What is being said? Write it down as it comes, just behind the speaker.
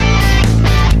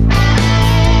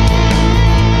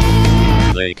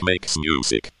Track Makes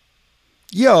Music.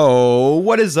 Yo,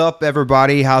 what is up,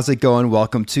 everybody? How's it going?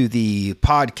 Welcome to the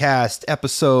podcast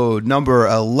episode number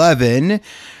 11.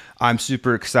 I'm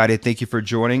super excited. Thank you for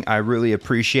joining. I really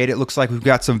appreciate it. Looks like we've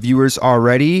got some viewers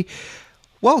already.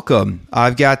 Welcome.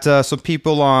 I've got some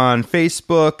people on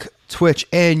Facebook, Twitch,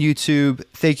 and YouTube.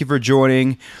 Thank you for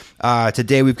joining.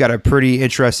 Today, we've got a pretty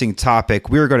interesting topic.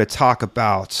 We're going to talk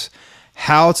about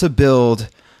how to build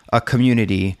a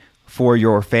community for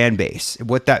your fan base,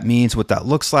 what that means, what that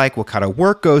looks like, what kind of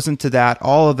work goes into that,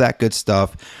 all of that good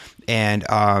stuff. And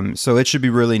so it should be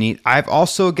really neat. I've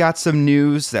also got some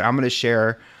news that I'm going to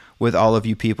share with all of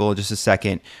you people in just a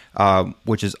second,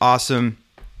 which is awesome.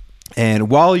 And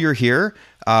while you're here,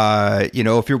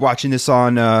 if you're watching this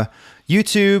on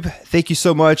YouTube, thank you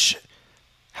so much.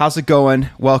 How's it going?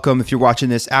 Welcome. If you're watching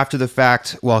this after the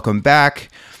fact, welcome back.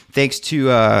 Thanks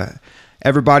to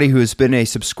everybody who has been a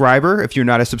subscriber. If you're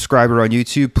not a subscriber on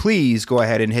YouTube, please go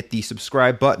ahead and hit the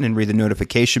subscribe button and read the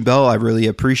notification bell. I really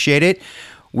appreciate it.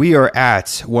 We are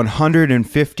at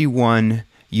 151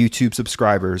 YouTube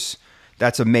subscribers.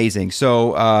 That's amazing.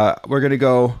 So we're going to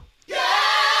go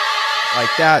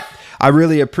like that. I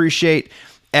really appreciate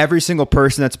every single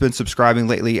person that's been subscribing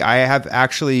lately. I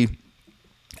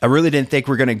really didn't think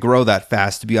we're going to grow that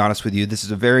fast, to be honest with you. This is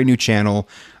a very new channel,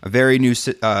 a very new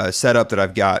setup that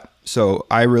I've got. So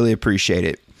I really appreciate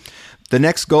it. The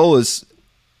next goal is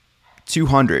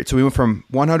 200. So we went from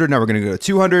 100. Now we're going to go to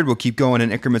 200. We'll keep going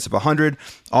in increments of 100.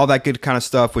 All that good kind of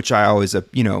stuff, which I always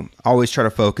try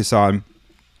to focus on.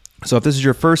 So if this is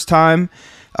your first time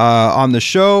on the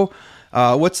show,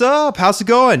 what's up? How's it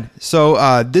going?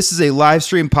 So this is a live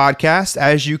stream podcast.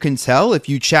 As you can tell, if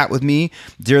you chat with me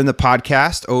during the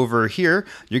podcast over here,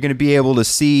 you're going to be able to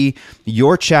see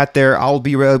your chat there. I'll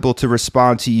be able to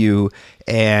respond to you,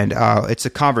 and it's a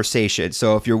conversation.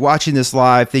 So if you're watching this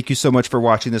live, thank you so much for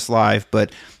watching this live.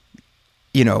 But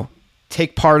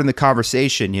take part in the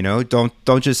conversation.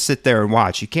 Don't just sit there and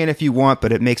watch. You can if you want,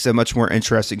 but it makes a much more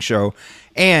interesting show.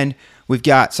 And we've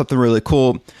got something really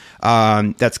cool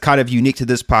that's kind of unique to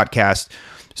this podcast.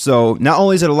 So not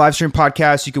only is it a live stream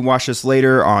podcast, you can watch this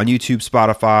later on YouTube,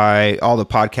 Spotify, all the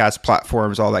podcast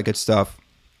platforms, all that good stuff,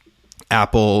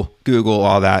 Apple, Google,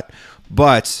 all that.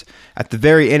 But at the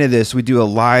very end of this, we do a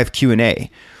live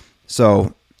Q&A.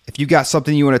 So if you got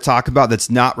something you want to talk about that's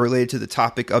not related to the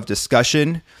topic of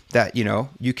discussion, that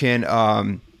you can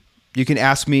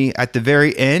ask me at the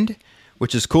very end,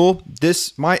 which is cool.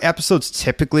 My episodes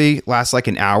typically last like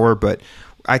an hour, but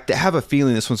I have a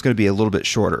feeling this one's going to be a little bit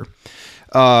shorter.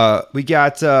 We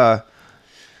got, the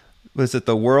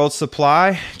World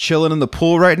Supply chilling in the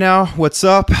pool right now. What's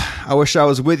up? I wish I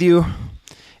was with you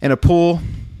in a pool.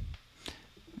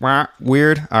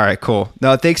 Weird. All right, cool.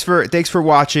 No, thanks for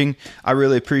watching. I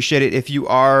really appreciate it. If you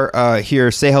are here,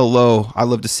 say hello. I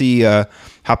love to see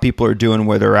how people are doing,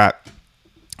 where they're at.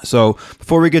 So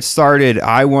before we get started,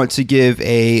 I want to give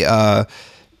a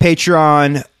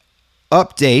Patreon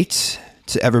update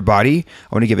to everybody.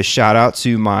 I want to give a shout out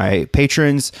to my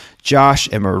patrons, Josh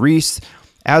and Maurice.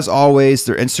 As always,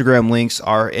 their Instagram links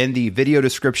are in the video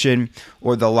description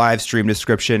or the live stream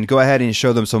description. Go ahead and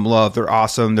show them some love. They're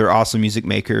awesome. They're awesome music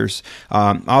makers.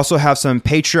 I also have some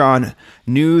Patreon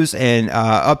news and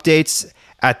updates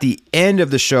at the end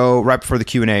of the show, right before the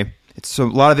Q&A. It's a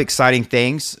lot of exciting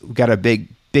things. We've got a big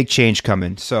change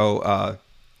coming. So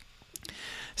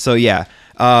yeah.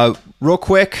 Real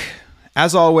quick,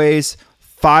 as always,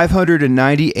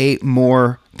 598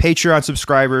 more Patreon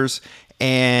subscribers,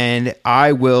 and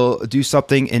I will do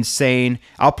something insane.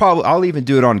 I'll even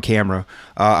do it on camera.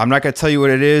 I'm not going to tell you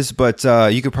what it is, but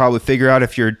you could probably figure out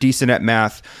if you're decent at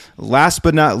math. Last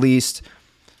but not least,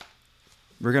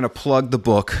 we're going to plug the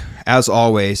book, as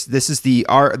always. This is the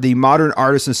Modern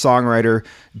Artist and Songwriter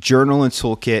Journal and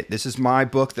Toolkit. This is my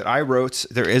book that I wrote.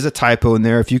 There is a typo in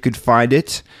there. If you could find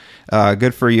it,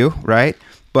 good for you, right?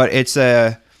 But it's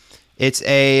a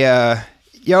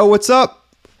yo, what's up,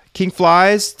 King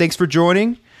Flies? Thanks for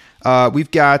joining. We've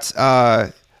got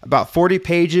about 40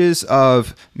 pages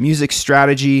of music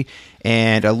strategy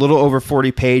and a little over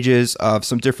 40 pages of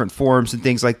some different forums and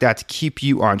things like that to keep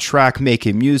you on track,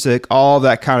 making music, all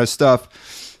that kind of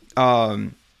stuff.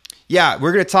 Yeah,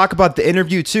 we're going to talk about the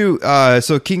interview too.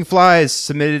 So King Flies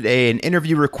submitted an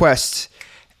interview request.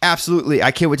 Absolutely.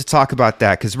 I can't wait to talk about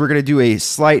that because we're going to do a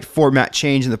slight format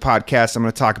change in the podcast. I'm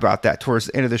going to talk about that towards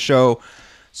the end of the show.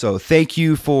 So thank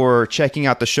you for checking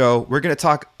out the show. We're going to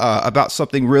talk about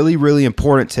something really, really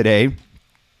important today.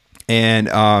 And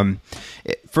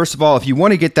first of all, if you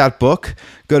want to get that book,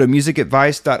 go to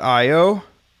musicadvice.io.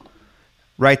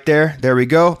 right there. There we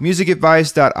go.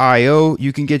 Musicadvice.io.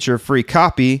 You can get your free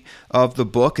copy of the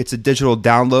book. It's a digital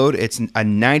download. It's a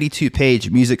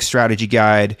 92-page music strategy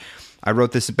guide. I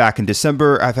wrote this back in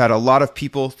December. I've had a lot of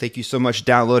people, thank you so much,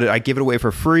 download it. I give it away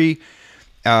for free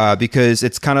because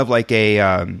it's kind of like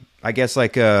an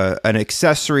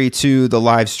accessory to the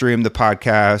live stream, the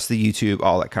podcast, the YouTube,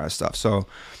 all that kind of stuff. So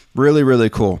really,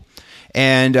 really cool.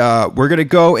 And we're going to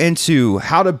go into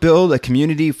how to build a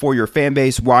community for your fan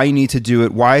base, why you need to do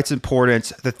it, why it's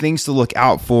important, the things to look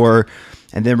out for.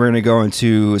 And then we're going to go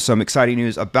into some exciting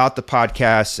news about the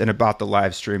podcast and about the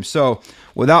live stream. So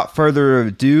without further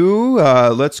ado,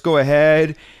 let's go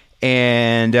ahead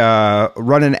and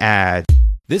run an ad.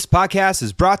 This podcast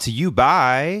is brought to you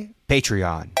by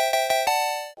Patreon.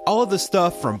 All of the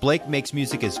stuff from Blake Makes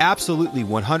Music is absolutely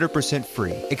 100%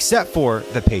 free, except for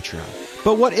the Patreon.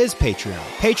 But what is Patreon?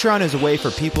 Patreon is a way for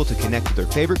people to connect with their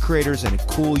favorite creators in a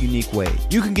cool, unique way.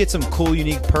 You can get some cool,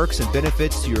 unique perks and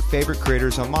benefits to your favorite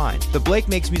creators online. The Blake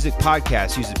Makes Music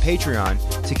podcast uses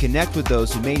Patreon to connect with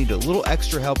those who may need a little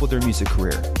extra help with their music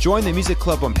career. Join the music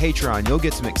club on Patreon. You'll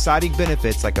get some exciting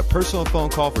benefits like a personal phone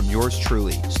call from yours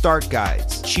truly, start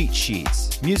guides, cheat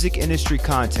sheets, music industry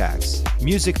contacts,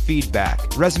 music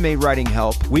feedback, resume writing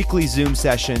help, weekly Zoom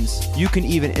sessions. You can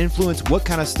even influence what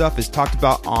kind of stuff is talked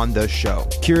about on the show.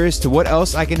 Curious to what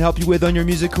else I can help you with on your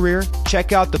music career?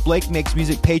 Check out the Blake Makes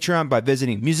Music Patreon by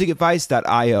visiting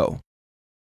musicadvice.io.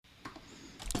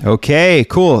 Okay,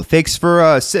 cool. Thanks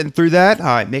for sitting through that.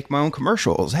 I make my own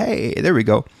commercials. Hey, there we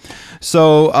go.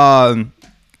 So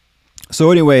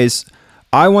anyways,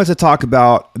 I want to talk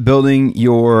about building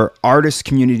your artist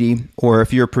community, or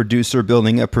if you're a producer,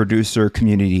 building a producer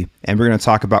community. And we're going to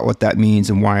talk about what that means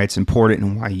and why it's important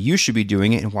and why you should be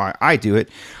doing it and why I do it.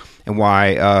 And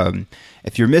why,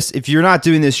 if you're not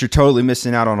doing this, you're totally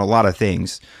missing out on a lot of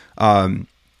things.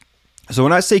 So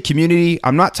when I say community,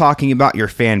 I'm not talking about your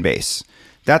fan base.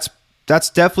 That's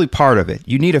definitely part of it.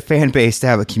 You need a fan base to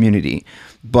have a community,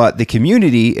 but the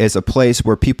community is a place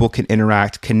where people can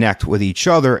interact, connect with each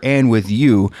other and with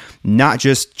you, not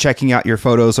just checking out your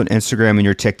photos on Instagram and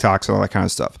your TikToks and all that kind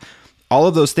of stuff. All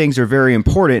of those things are very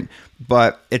important,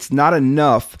 but it's not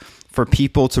enough for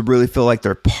people to really feel like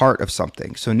they're part of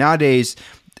something. So nowadays,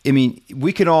 I mean,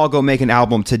 we can all go make an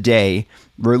album today,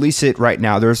 release it right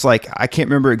now. There's like, I can't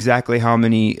remember exactly how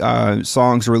many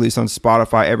songs are released on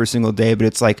Spotify every single day, but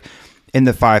it's like in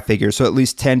the 5 figures. So at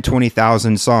least 10,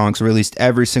 20,000 songs released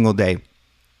every single day.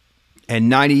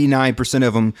 And 99%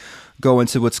 of them go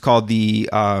into what's called the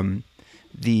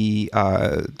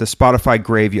Spotify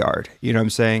graveyard. You know what I'm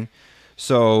saying?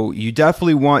 So you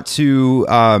definitely want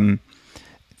to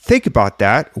think about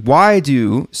that. Why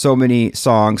do so many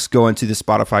songs go into the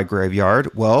Spotify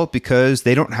graveyard? Well, because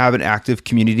they don't have an active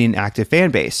community and active fan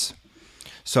base.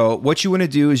 So what you want to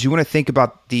do is you want to think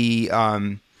about the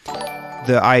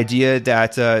idea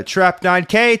that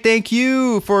Trap9K, thank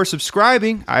you for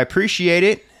subscribing. I appreciate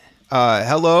it.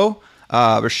 Hello,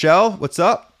 Rochelle, what's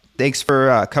up? Thanks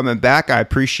for coming back. I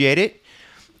appreciate it.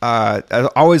 I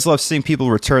always love seeing people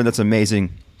return. That's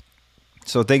amazing.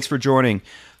 So thanks for joining.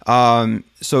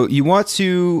 So you want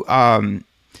to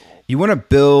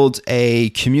build a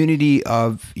community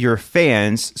of your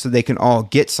fans so they can all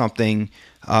get something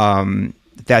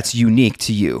that's unique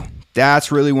to you.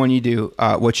 That's really what you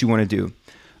want to do.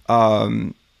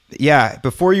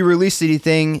 Before you release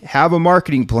anything, have a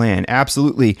marketing plan.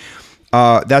 Absolutely.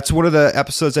 That's one of the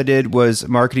episodes I did was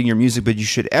marketing your music, but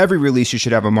every release you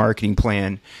should have a marketing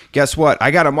plan. Guess what? I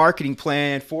got a marketing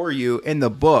plan for you in the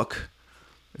book.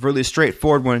 Really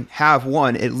straightforward one. Have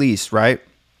one at least, right?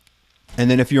 And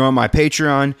then if you're on my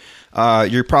Patreon,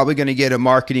 you're probably going to get a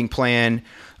marketing plan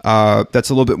that's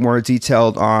a little bit more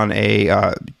detailed on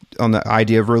the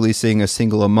idea of releasing a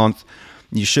single a month.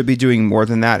 You should be doing more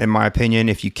than that, in my opinion,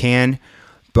 if you can.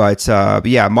 But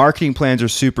yeah, marketing plans are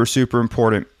super, super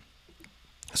important.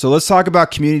 So let's talk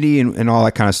about community and all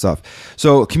that kind of stuff.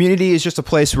 So community is just a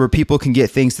place where people can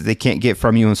get things that they can't get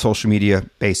from you on social media,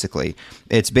 basically.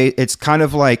 It's kind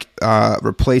of like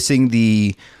replacing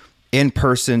the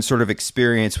in-person sort of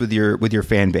experience with your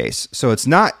fan base. So it's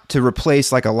not to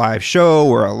replace like a live show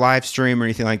or a live stream or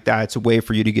anything like that. It's a way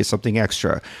for you to get something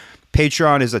extra.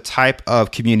 Patreon is a type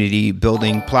of community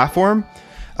building platform.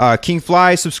 King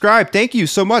Flies, subscribe. Thank you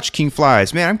so much, King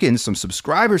Flies. Man, I'm getting some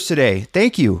subscribers today.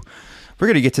 Thank you. We're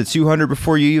going to get to 200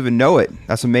 before you even know it.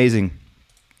 That's amazing.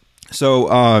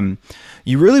 So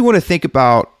you really want to think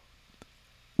about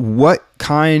what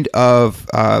kind of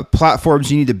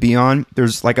platforms you need to be on.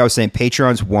 There's, like I was saying,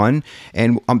 Patreon's one.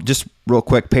 And just real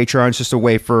quick, Patreon's just a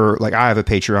way for, like, I have a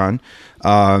Patreon.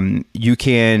 You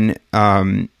can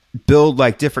build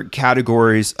like different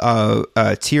categories of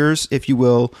tiers, if you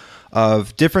will,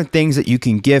 of different things that you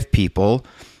can give people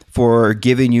for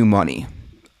giving you money,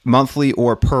 monthly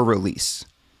or per release.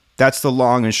 That's the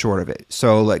long and short of it.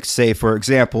 So like, say for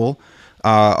example,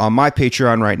 on my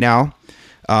Patreon right now,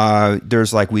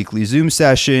 there's like weekly Zoom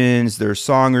sessions, there's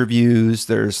song reviews,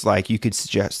 there's like, you could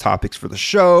suggest topics for the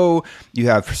show, you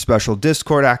have special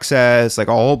Discord access, like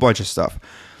a whole bunch of stuff.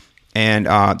 And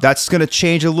that's going to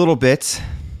change a little bit.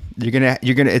 You're gonna.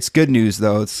 It's good news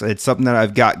though. It's something that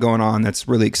I've got going on that's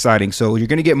really exciting. So you're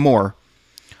gonna get more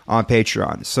on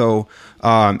Patreon. So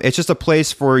it's just a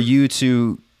place for you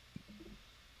to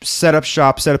set up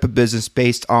shop, set up a business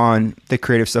based on the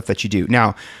creative stuff that you do.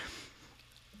 Now,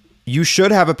 you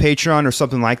should have a Patreon or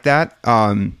something like that.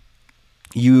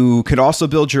 You could also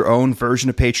build your own version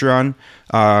of Patreon.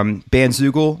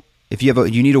 Bandzoogle. If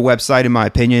you need a website, in my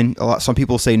opinion, some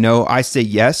people say no. I say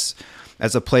yes,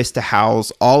 as a place to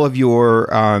house all of your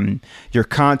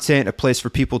content, a place for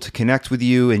people to connect with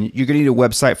you. And you're going to need a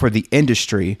website for the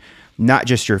industry, not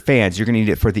just your fans. You're going to need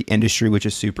it for the industry, which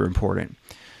is super important.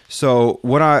 So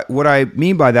what I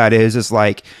mean by that is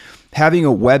like having a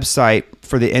website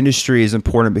for the industry is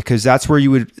important, because that's where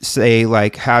you would say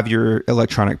like have your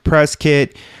electronic press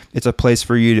kit. It's a place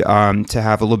for you to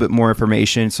have a little bit more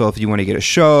information. So if you want to get a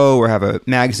show or have a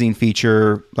magazine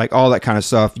feature, like all that kind of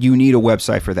stuff, you need a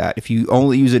website for that. If you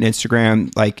only use an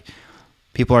Instagram, like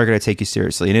people aren't going to take you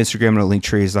seriously. An Instagram and a link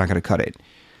tree is not going to cut it.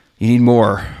 You need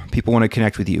more. People want to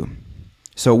connect with you.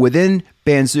 So within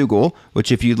Bandzoogle,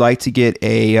 which if you'd like to get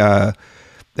an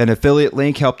affiliate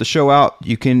link, help the show out,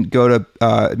 you can go to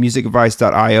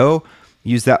musicadvice.io,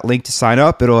 use that link to sign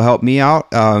up. It'll help me out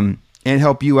and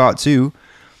help you out too.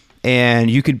 And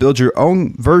you could build your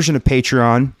own version of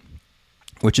Patreon,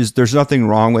 which is, there's nothing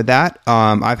wrong with that.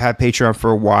 I've had Patreon for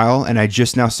a while, and I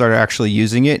just now started actually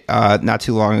using it not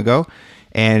too long ago,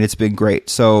 and it's been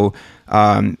great. So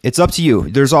it's up to you.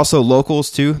 There's also Locals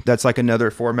too. That's like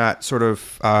another format sort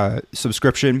of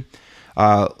subscription.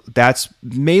 That's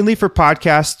mainly for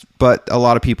podcasts, but a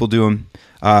lot of people do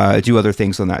other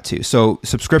things on that too. So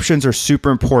subscriptions are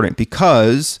super important,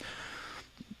 because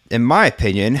in my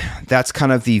opinion, that's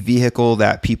kind of the vehicle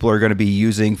that people are going to be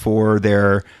using for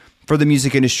the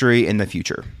music industry in the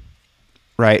future,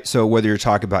 right? So whether you're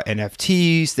talking about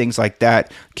NFTs, things like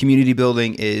that, community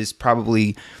building is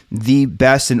probably the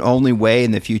best and only way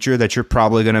in the future that you're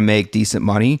probably going to make decent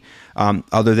money,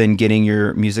 other than getting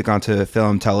your music onto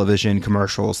film, television,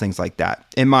 commercials, things like that,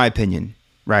 in my opinion,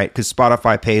 right? Because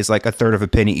Spotify pays like a third of a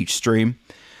penny each stream.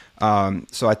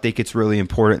 So I think it's really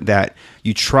important that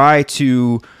you try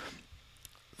to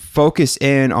focus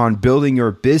in on building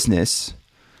your business,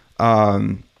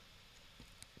 then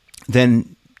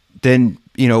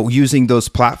using those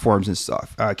platforms and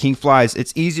stuff. King Flies,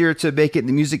 it's easier to make it in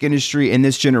the music industry in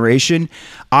this generation.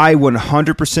 I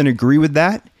 100% agree with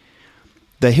that.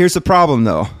 Here's the problem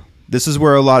though. This is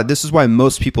why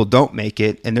most people don't make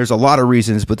it, and there's a lot of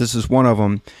reasons, but this is one of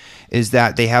them, is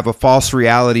that they have a false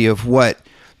reality of what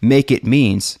make it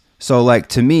means. So like,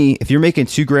 to me, if you're making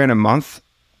 $2,000 a month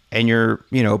and you're,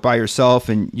 by yourself,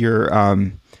 and you're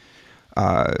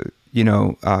by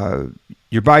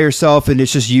yourself, and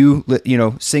it's just you,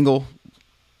 single,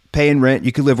 paying rent,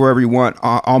 you could live wherever you want,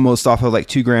 almost off of like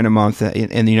 $2,000 a month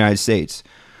in the United States.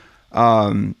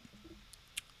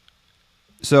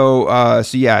 So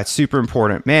yeah, it's super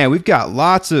important, man. We've got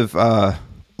lots of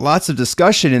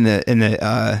discussion in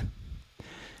the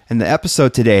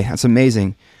episode today. That's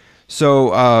amazing.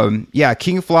 So yeah,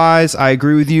 King Flies, I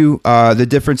agree with you. The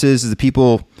difference is that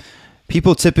people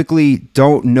typically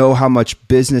don't know how much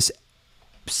business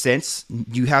sense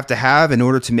you have to have in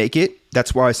order to make it.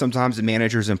 That's why sometimes a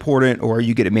manager is important, or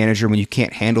you get a manager when you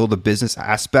can't handle the business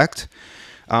aspect.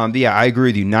 But yeah, I agree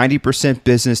with you. 90%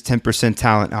 business, 10%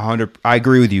 talent. 100. I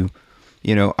agree with you.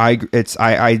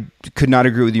 I could not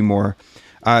agree with you more.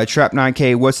 Trap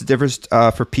 9K, what's the difference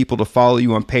for people to follow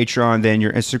you on Patreon than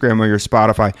your Instagram or your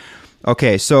Spotify?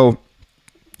 Okay, so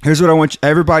here's what I want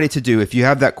everybody to do. If you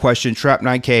have that question, Trap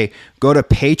 9K, go to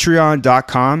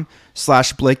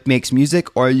patreon.com/BlakeMakesMusic,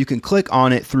 or you can click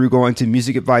on it through going to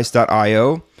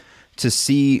musicadvice.io to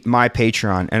see my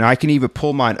Patreon. And I can even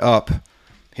pull mine up.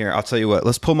 Here, I'll tell you what.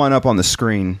 Let's pull mine up on the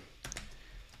screen.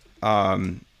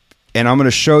 And I'm going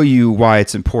to show you why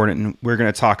it's important, and we're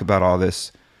going to talk about all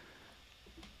this.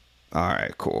 All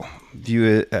right, cool. View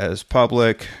it as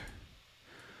public.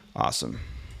 Awesome.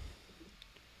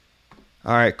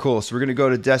 All right, cool. So we're going to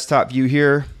go to desktop view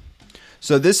here.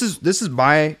 So this is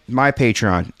my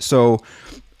Patreon. So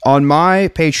on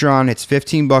my Patreon, it's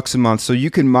 $15 a month. So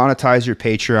you can monetize your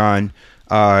Patreon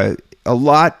a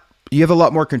lot you have a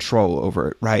lot more control over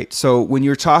it, right? So when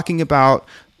you're talking about,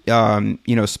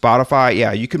 Spotify,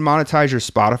 yeah, you can monetize your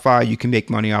Spotify. You can make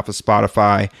money off of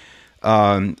Spotify.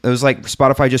 It was like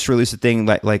Spotify just released a thing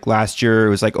like last year. It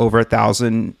was like over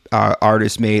 1,000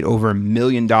 artists made over $1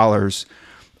 million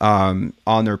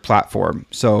on their platform.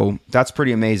 So that's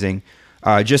pretty amazing,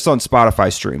 just on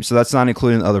Spotify stream. So that's not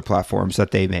including the other platforms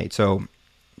that they made. So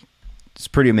it's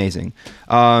pretty amazing.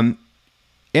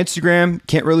 Instagram,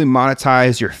 can't really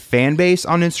monetize your fan base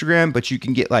on Instagram, but you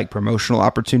can get like promotional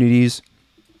opportunities.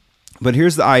 But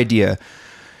here's the idea.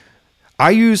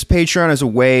 I use Patreon as a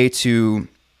way to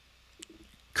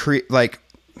create, like,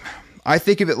 I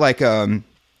think of it like, I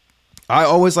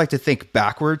always like to think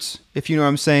backwards, if you know what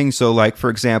I'm saying. So like,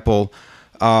 for example,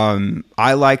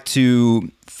 I like to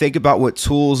think about what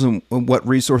tools and what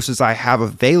resources I have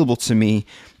available to me,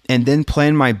 and then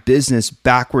plan my business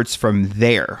backwards from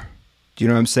there. Do you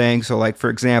know what I'm saying? So like,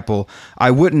 for example, I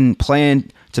wouldn't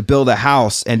plan to build a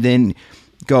house and then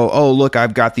go, oh, look,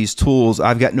 I've got these tools.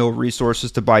 I've got no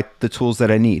resources to buy the tools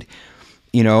that I need.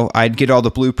 I'd get all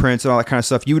the blueprints and all that kind of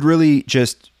stuff. You would really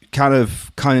just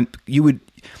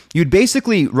you'd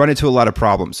basically run into a lot of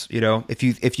problems, if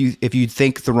you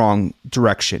think the wrong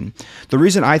direction. The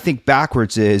reason I think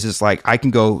backwards is like, I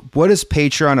can go, what does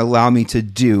Patreon allow me to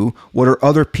do? What are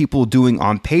other people doing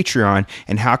on Patreon?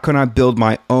 And how can I build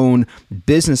my own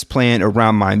business plan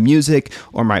around my music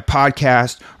or my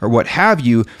podcast or what have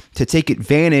you to take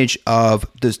advantage of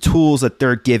the tools that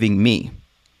they're giving me?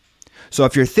 So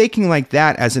if you're thinking like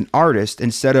that as an artist,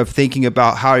 instead of thinking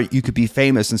about how you could be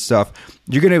famous and stuff,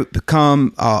 you're going to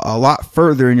become a lot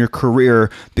further in your career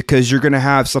because you're going to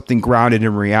have something grounded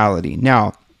in reality.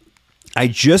 Now, I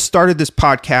just started this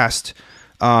podcast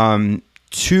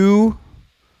 2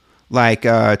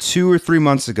 or 3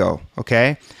 months ago.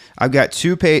 Okay. I've got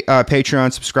 2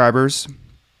 Patreon subscribers.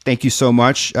 Thank you so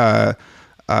much,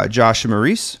 Josh and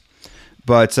Maurice.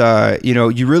 But,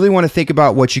 you really want to think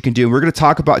about what you can do. We're going to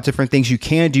talk about different things you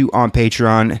can do on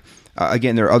Patreon.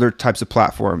 Again, there are other types of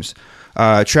platforms.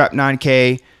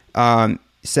 Trap9K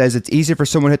says it's easy for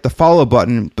someone to hit the follow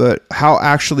button, but how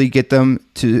actually get them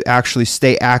to actually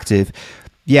stay active?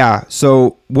 Yeah,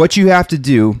 so what you have to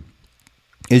do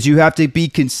is you have to be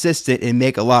consistent and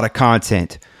make a lot of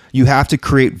content. You have to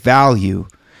create value.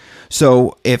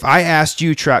 So if I asked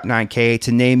you, Trap9K,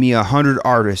 to name me 100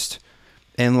 artists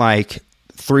in like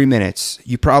 3 minutes,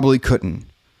 you probably couldn't.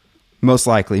 Most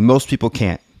likely. Most people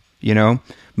can't,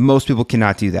 Most people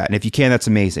cannot do that. And if you can, that's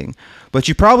amazing. But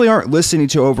you probably aren't listening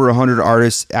to over 100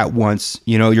 artists at once.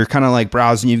 You're kind of like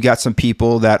browsing. You've got some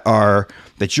people that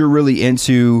you're really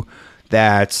into,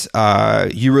 that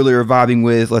you really are vibing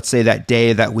with, let's say that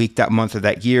day, that week, that month, or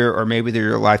that year, or maybe they're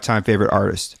your lifetime favorite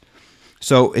artist.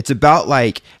 So it's about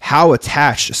like how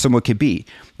attached someone could be.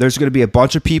 There's going to be a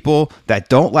bunch of people that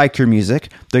don't like your music.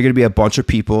 There are going to be a bunch of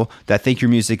people that think your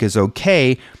music is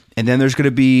okay. And then there's going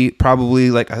to be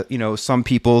probably like, some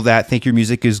people that think your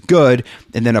music is good.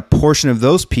 And then a portion of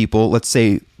those people, let's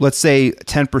say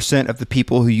 10% of the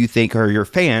people who you think are your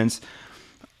fans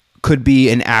could be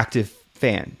an active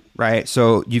fan, right?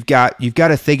 So you've got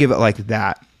to think of it like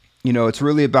that. It's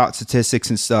really about statistics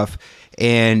and stuff.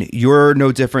 And you're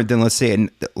no different than, let's say,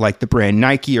 like the brand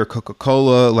Nike or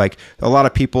Coca-Cola. Like, a lot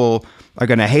of people are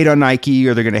going to hate on Nike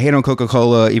or they're going to hate on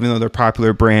Coca-Cola, even though they're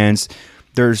popular brands.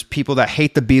 There's people that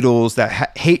hate the Beatles,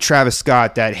 that hate Travis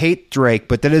Scott, that hate Drake,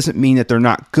 but that doesn't mean that they're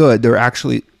not good. They're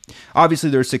actually, obviously,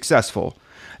 they're successful.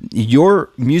 Your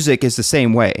music is the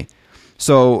same way.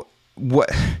 So what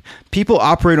people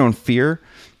operate on fear.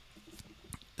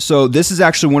 So this is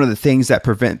actually one of the things that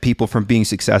prevent people from being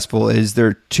successful is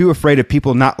they're too afraid of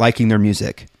people not liking their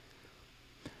music.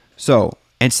 So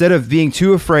instead of being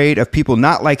too afraid of people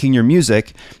not liking your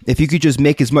music, if you could just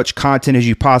make as much content as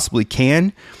you possibly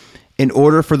can in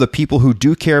order for the people who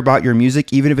do care about your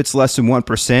music, even if it's less than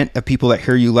 1% of people that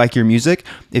hear you like your music,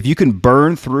 if you can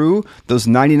burn through those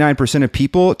 99% of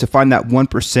people to find that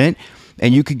 1%,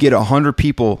 and you could get 100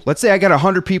 people. Let's say I got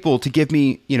 100 people to give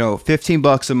me,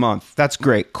 $15 a month. That's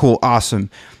great. Cool. Awesome.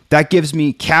 That gives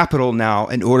me capital now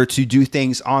in order to do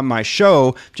things on my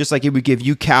show, just like it would give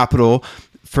you capital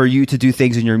for you to do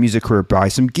things in your music career. Buy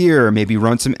some gear, maybe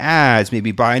run some ads,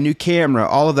 maybe buy a new camera,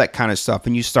 all of that kind of stuff.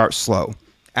 And you start slow,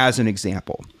 as an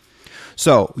example.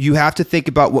 So you have to think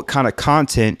about what kind of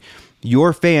content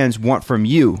your fans want from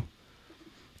you.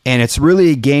 And it's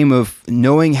really a game of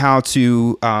knowing how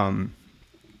to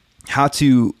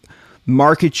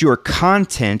market your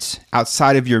content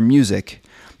outside of your music.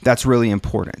 That's really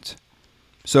important.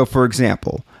 So, for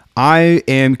example, I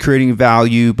am creating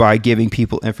value by giving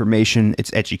people information.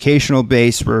 It's educational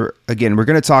based. We're going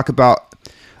to talk about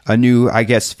a new, I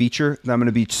guess, feature that I'm going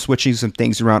to be switching some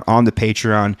things around on the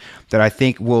Patreon that I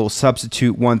think will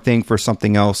substitute one thing for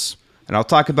something else. And I'll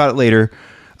talk about it later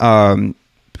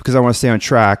because I want to stay on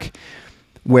track,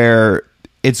 where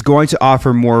it's going to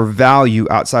offer more value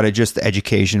outside of just the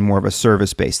education, more of a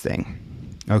service-based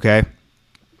thing. Okay?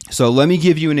 So let me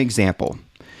give you an example.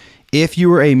 If you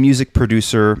were a music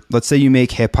producer, let's say you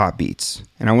make hip hop beats,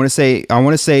 and I want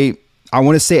to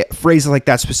phrase it like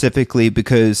that specifically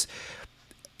because,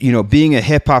 you know, being a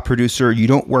hip hop producer, you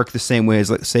don't work the same way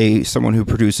as, let's say, someone who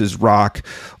produces rock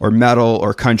or metal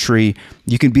or country.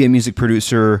 You can be a music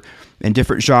producer in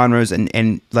different genres,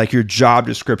 and like your job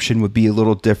description would be a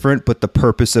little different, but the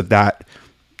purpose of that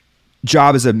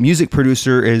job as a music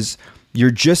producer is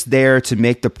you're just there to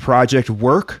make the project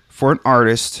work for an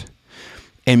artist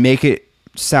and make it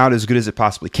sound as good as it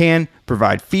possibly can,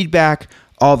 provide feedback,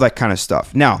 all that kind of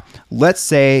stuff. Now, let's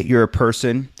say you're a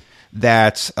person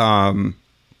that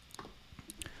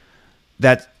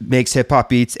that makes hip hop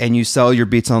beats and you sell your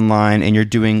beats online and you're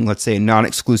doing, let's say,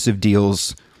 non-exclusive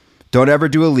deals. Don't ever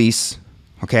do a lease,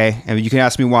 okay? And you can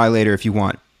ask me why later if you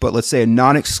want. But let's say a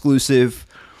non-exclusive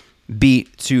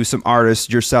beat to some artists,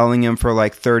 you're selling them for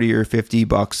like $30 or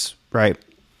 $50, right?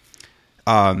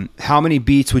 How many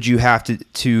beats would you have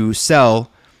to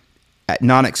sell at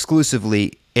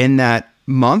non-exclusively in that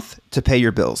month to pay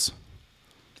your bills?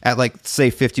 At like, say,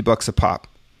 $50 a pop.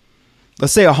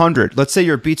 Let's say 100. Let's say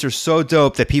your beats are so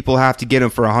dope that people have to get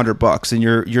them for $100, and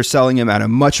you're selling them at a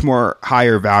much more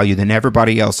higher value than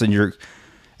everybody else in your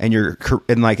part in your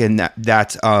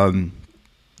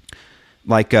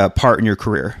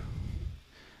career.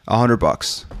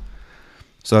 $100.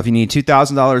 So if you need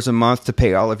 $2,000 a month to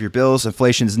pay all of your bills,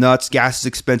 inflation's nuts, gas is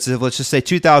expensive. Let's just say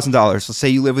 $2,000. Let's say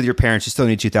you live with your parents, you still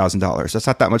need $2,000. That's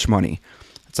not that much money.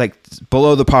 It's like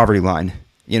below the poverty line,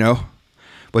 you know,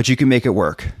 but you can make it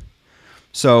work.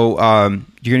 So you're going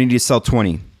to need to sell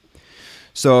 20.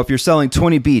 So if you're selling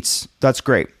 20 beats, that's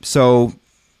great. So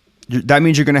that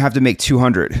means you're going to have to make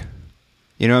 200.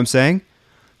 You know what I'm saying?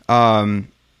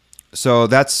 So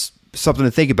that's something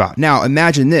to think about. Now,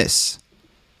 imagine this.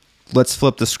 Let's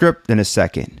flip the script in a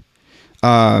second.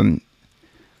 I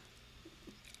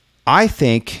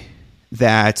think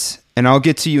that, and I'll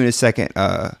get to you in a second,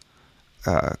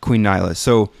 Queen Nyla.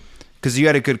 So, because you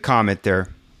had a good comment there.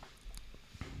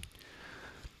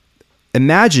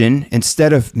 Imagine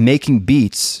instead of making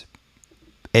beats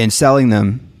and selling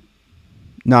them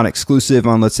non-exclusive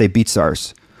on, let's say,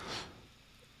 BeatStars,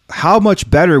 how much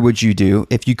better would you do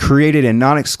if you created a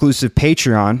non-exclusive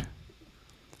Patreon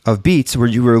of beats where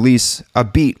you release a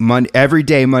beat every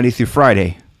day, Monday through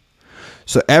Friday?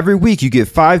 So every week you get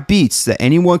 5 beats that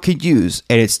anyone could use,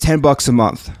 and it's $10 a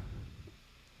month.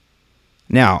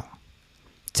 Now,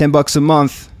 $10 a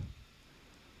month,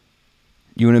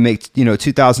 you want to make,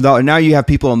 $2,000. Now you have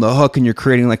people on the hook and you're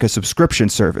creating like a subscription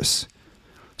service.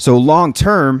 So long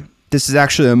term, this is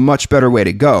actually a much better way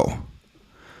to go.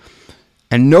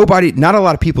 And not a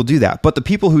lot of people do that, but the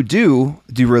people who do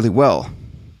really well.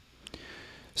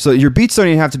 So your beats don't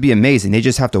even have to be amazing. They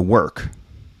just have to work.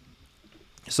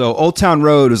 So Old Town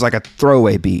Road was like a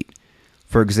throwaway beat,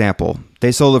 for example.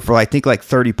 They sold it for I think like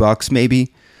 $30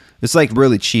 maybe. It's like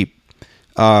really cheap.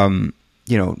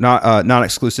 Not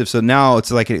exclusive. So now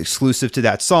it's like an exclusive to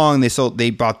that song. They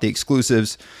bought the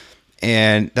exclusives,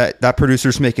 and that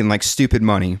producer's making like stupid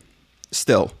money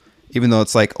still, even though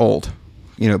it's like old,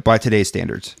 by today's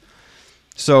standards.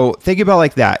 So think about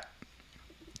like that.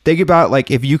 Think about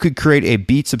like if you could create a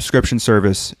beat subscription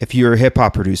service, if you're a hip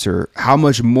hop producer, how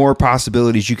much more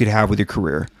possibilities you could have with your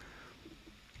career.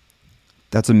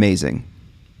 That's amazing.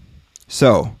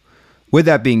 So with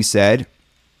that being said,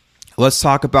 let's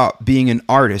talk about being an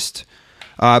artist.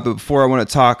 But before I want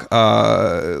to talk,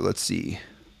 let's see.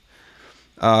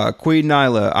 Queen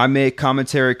Nyla, I make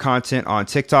commentary content on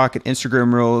TikTok and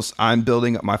Instagram Reels. I'm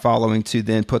building up my following to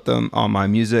then put them on my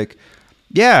music.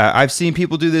 Yeah, I've seen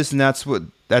people do this, and that's what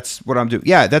I'm doing.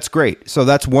 Yeah, that's great. So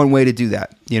that's one way to do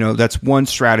that. That's one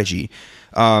strategy.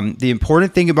 The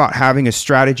important thing about having a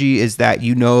strategy is that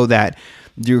you know that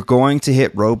you're going to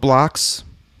hit roadblocks.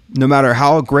 No matter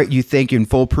how great you think and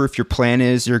foolproof your plan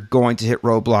is, you're going to hit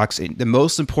roadblocks. And the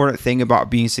most important thing about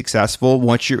being successful,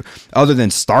 other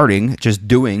than starting, just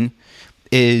doing,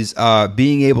 is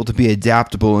being able to be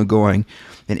adaptable and going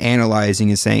and analyzing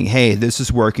and saying, hey, this is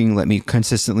working. Let me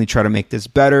consistently try to make this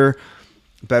better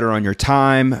on your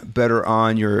time, better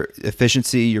on your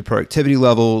efficiency, your productivity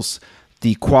levels,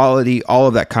 the quality, all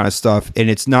of that kind of stuff. And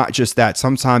it's not just that.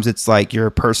 Sometimes it's like your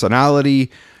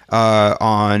personality,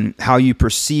 on how you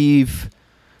perceive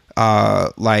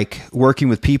like working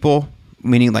with people,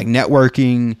 meaning like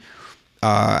networking,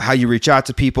 how you reach out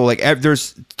to people. Like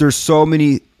there's so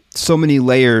many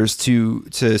layers to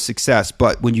success.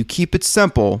 But when you keep it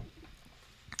simple,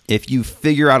 if you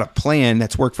figure out a plan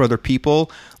that's worked for other people,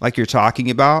 like you're talking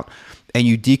about, and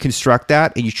you deconstruct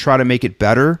that and you try to make it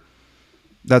better,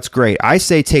 that's great. I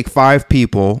say take 5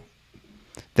 people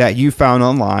that you found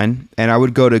online, and I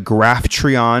would go to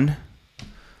Graphtreon.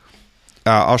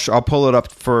 I'll pull it up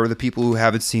for the people who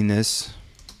haven't seen this.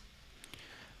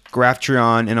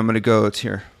 Graphtreon, and I'm going to go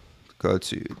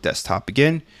to desktop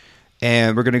again,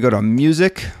 and we're going to go to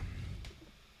music.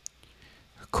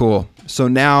 Cool. So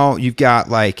now you've got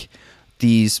like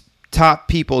these top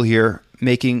people here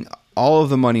making all of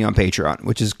the money on Patreon,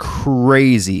 which is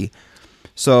crazy.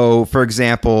 So, for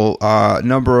example,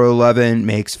 number 11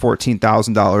 makes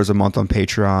 $14,000 a month on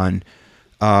Patreon.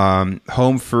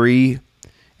 Home Free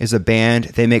is a band.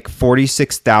 They make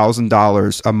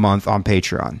 $46,000 a month on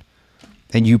Patreon.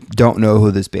 And you don't know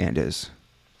who this band is.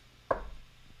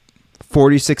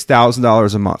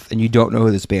 $46,000 a month, and you don't know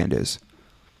who this band is.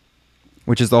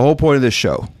 Which is the whole point of this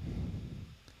show.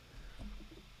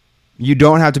 You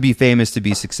don't have to be famous to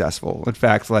be successful. In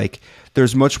fact, like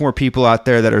there's much more people out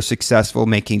there that are successful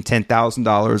making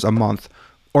 $10,000 a month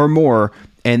or more,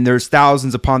 and there's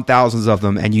thousands upon thousands of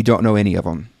them, and you don't know any of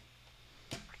them.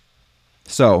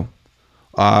 So,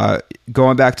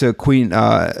 going back to Queen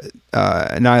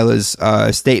Nyla's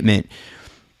statement,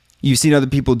 you've seen other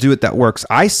people do it that works.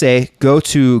 I say go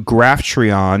to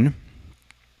Graphtreon,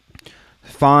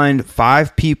 find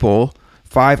 5 people,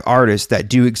 5 artists that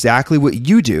do exactly what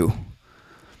you do,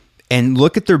 and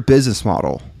look at their business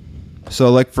model.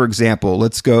 So, like, for example,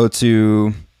 let's go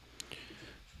to,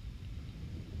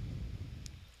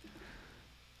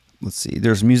 let's see,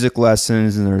 there's music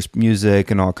lessons and there's music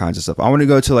and all kinds of stuff. I want to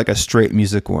go to like a straight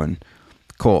music one.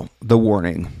 Cool. The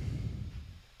Warning.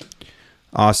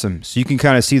 Awesome. So you can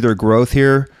kind of see their growth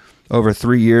here over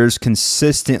 3 years,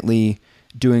 consistently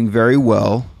doing very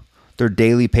well. Their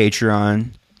daily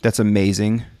Patreon, that's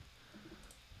amazing.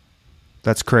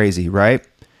 That's crazy, right?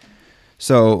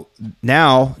 So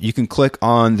now you can click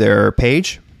on their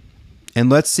page and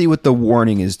let's see what The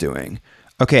Warning is doing.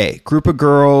 Okay, group of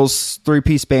girls,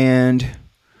 3-piece band.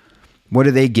 What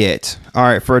do they get? All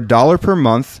right, for $1 per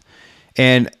month.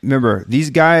 And remember, these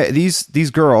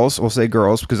girls, we'll say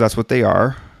girls because that's what they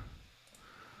are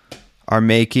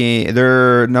making,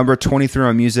 they're number 23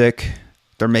 on music.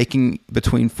 They're making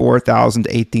between $4,000 to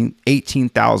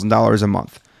 $18,000 a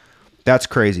month. That's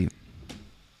crazy.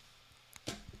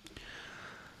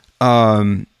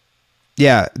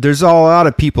 Yeah, there's a lot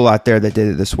of people out there that did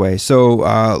it this way. So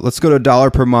let's go to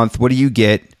 $1 per month. What do you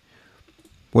get?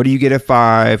 What do you get at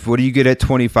 5? What do you get at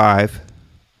 25?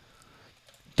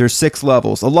 There's 6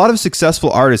 levels. A lot of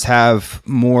successful artists have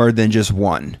more than just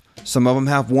one. Some of them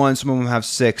have 1, some of them have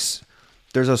 6.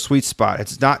 There's a sweet spot.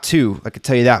 It's not 2, I can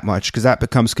tell you that much, because that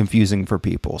becomes confusing for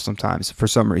people sometimes for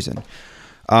some reason.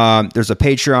 There's a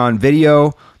Patreon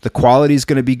video. The quality is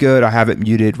going to be good. I have it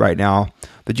muted right now,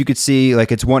 but you could see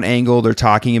like it's one angle. They're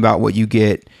talking about what you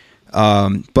get,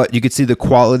 but you could see the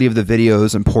quality of the video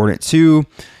is important too.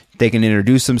 They can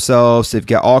introduce themselves. They've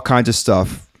got all kinds of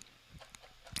stuff.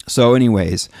 So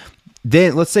anyways,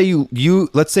 then let's say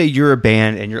let's say you're a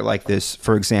band and you're like this,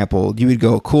 for example, you would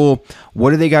go, cool,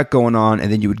 what do they got going on?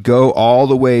 And then you would go all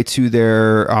the way to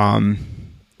their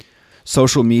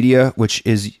social media, which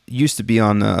used to be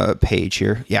on the page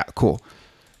here. Yeah, cool.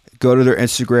 Go to their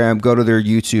Instagram, go to their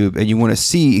YouTube, and you want to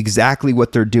see exactly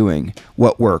what they're doing,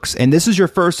 what works. And this is your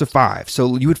first of 5.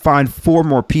 So you would find 4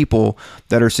 more people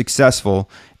that are successful,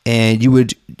 and you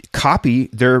would copy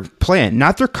their plan,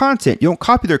 not their content. You don't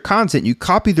copy their content, you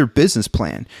copy their business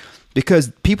plan,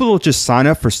 because people don't just sign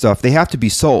up for stuff. They have to be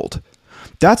sold.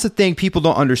 That's the thing people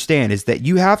don't understand, is that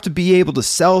you have to be able to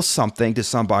sell something to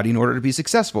somebody in order to be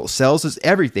successful. Sales is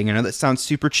everything. I know that sounds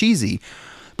super cheesy,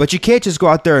 but you can't just go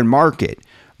out there and market.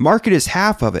 Market is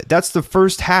half of it. That's the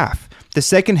first half. The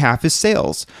second half is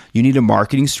sales. You need a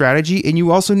marketing strategy, and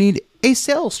you also need a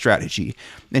sales strategy.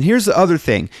 And here's the other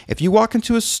thing. If you walk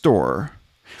into a store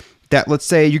that, let's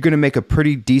say you're going to make a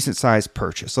pretty decent sized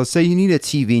purchase. Let's say you need a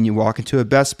TV and you walk into a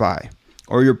Best Buy,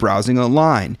 or you're browsing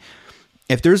online.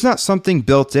 If there's not something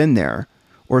built in there,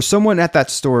 or someone at that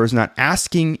store is not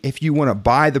asking if you want to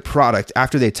buy the product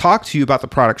after they talk to you about the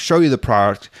product, show you the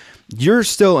product, you're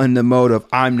still in the mode of,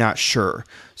 I'm not sure.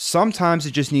 Sometimes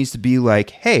it just needs to be like,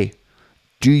 hey,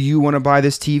 do you want to buy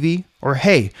this TV? Or,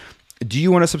 hey, do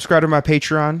you want to subscribe to my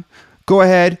Patreon? Go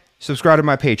ahead, subscribe to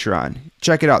my Patreon.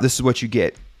 Check it out. This is what you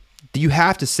get. You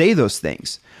have to say those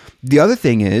things. The other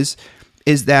thing is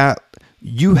that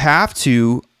you have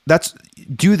to,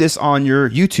 do this on your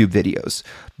YouTube videos.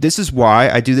 This is why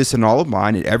I do this in all of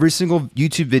mine. In every single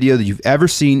YouTube video that you've ever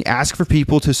seen, ask for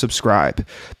people to subscribe.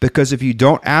 Because if you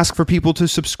don't ask for people to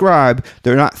subscribe,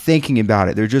 they're not thinking about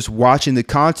it. They're just watching the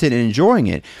content and enjoying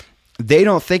it. They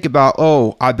don't think about,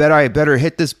 oh, I better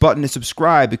hit this button to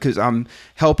subscribe because I'm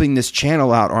helping this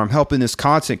channel out or I'm helping this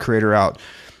content creator out.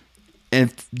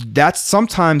 And that's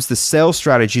sometimes the sales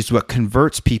strategy is what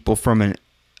converts people from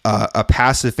a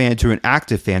passive fan to an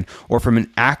active fan, or from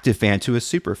an active fan to a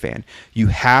super fan. You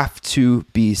have to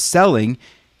be selling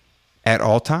at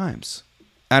all times.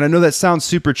 And I know that sounds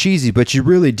super cheesy, but you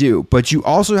really do. But you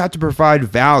also have to provide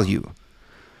value.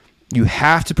 You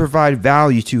have to provide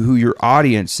value to who your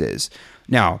audience is.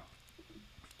 Now,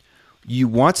 you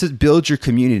want to build your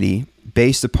community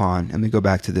based upon, let me go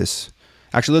back to this.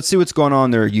 Actually, let's see what's going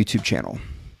on their YouTube channel.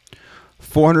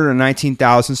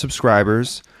 419,000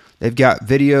 subscribers. They've got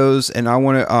videos, and I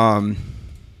want to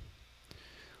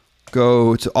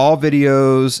go to all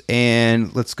videos,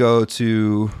 and let's go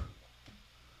to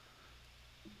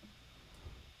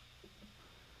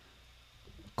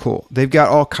cool. They've got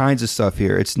all kinds of stuff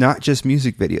here. It's not just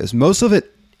music videos. Most of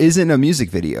it isn't a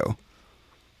music video.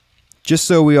 Just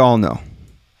so we all know.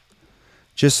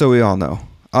 Just so we all know.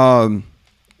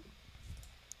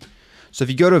 So if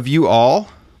you go to view all,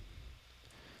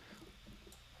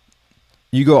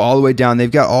 you go all the way down. They've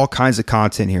got all kinds of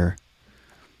content here.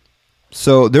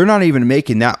 So they're not even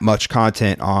making that much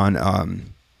content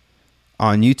on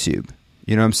YouTube.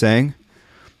 You know what I'm saying?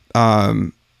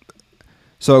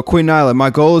 So Queen Nyla, my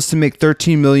goal is to make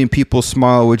 13 million people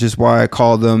smile, which is why I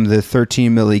call them the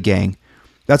 13 Milli Gang.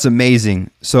 That's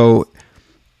amazing. So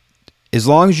as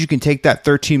long as you can take that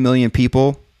 13 million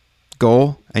people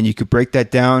goal and you could break that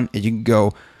down and you can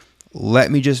go, let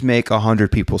me just make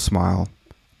 100 people smile.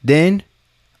 Then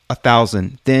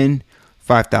 1,000, then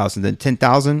 5,000, then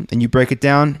 10,000, and you break it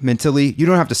down mentally. You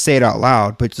don't have to say it out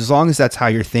loud, but as long as that's how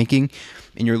you're thinking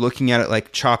and you're looking at it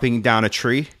like chopping down a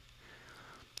tree,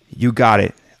 you got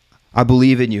it. I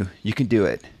believe in you. You can do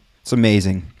it. It's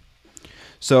amazing.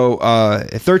 So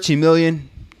at 13 million,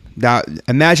 now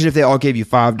imagine if they all gave you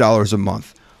 $5 a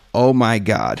month. Oh my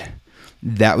God.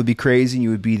 That would be crazy.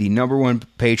 You would be the number one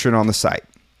patron on the site.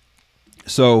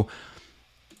 So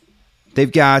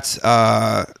they've got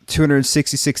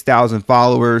 266,000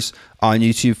 followers on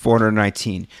YouTube,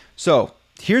 419. So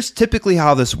here's typically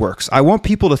how this works. I want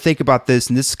people to think about this,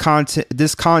 and this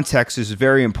context is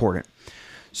very important.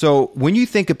 So when you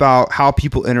think about how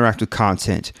people interact with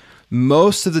content,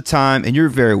 most of the time, and you're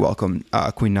very welcome,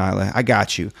 Queen Nyla, I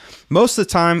got you. Most of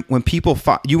the time when people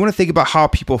you want to think about how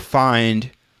people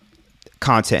find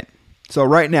content. So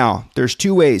right now, there's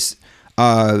two ways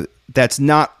that's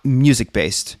not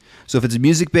music-based. So if it's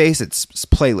music-based, it's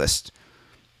playlist.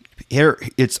 Here,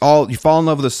 it's all, you fall in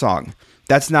love with a song.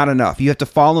 That's not enough. You have to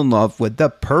fall in love with the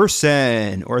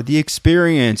person or the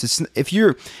experience. It's, if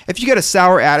you got a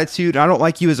sour attitude, and I don't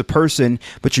like you as a person,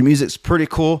 but your music's pretty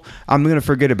cool, I'm going to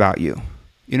forget about you.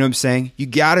 You know what I'm saying? You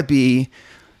got to be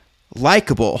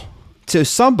likable to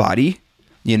somebody,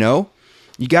 you know?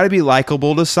 You got to be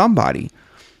likable to somebody.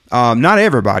 Not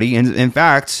everybody. And in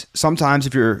fact, sometimes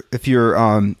if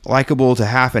you're likable to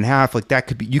half and half, like that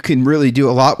could be, you can really do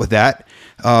a lot with that.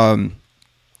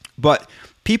 But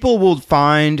people will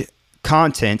find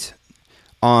content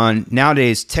on,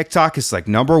 nowadays, TikTok is like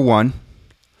number one.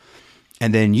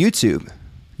 And then YouTube.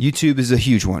 YouTube is a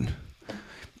huge one.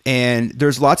 And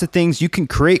there's lots of things you can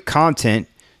create content,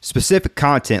 specific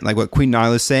content, like what Queen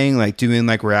Nyla is saying, like doing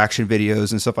like reaction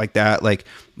videos and stuff like that, like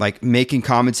making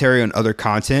commentary on other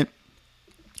content.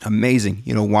 Amazing.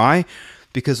 You know why?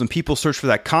 Because when people search for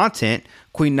that content,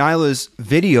 Queen Nyla's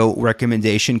video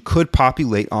recommendation could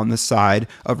populate on the side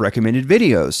of recommended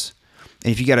videos.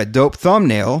 And if you got a dope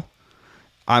thumbnail,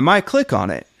 I might click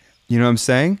on it. You know what I'm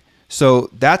saying? So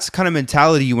that's the kind of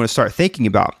mentality you want to start thinking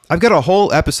about. I've got a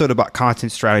whole episode about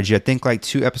content strategy, I think like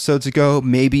 2 episodes ago,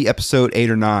 maybe episode 8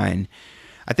 or 9.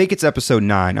 I think it's episode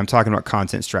 9. I'm talking about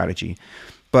content strategy.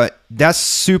 But that's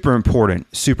super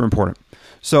important, super important.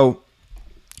 So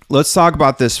let's talk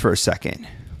about this for a second.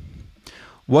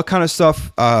 What kind of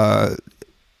stuff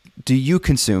do you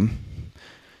consume?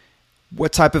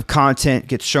 What type of content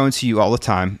gets shown to you all the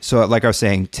time? So like I was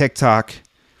saying, TikTok,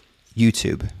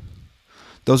 YouTube.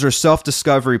 Those are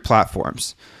self-discovery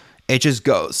platforms. It just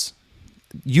goes.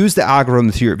 Use the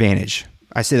algorithm to your advantage.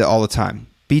 I say that all the time.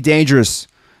 Be dangerous.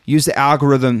 Use the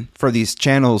algorithm for these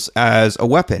channels as a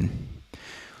weapon.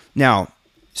 Now,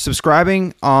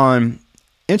 subscribing on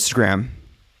Instagram,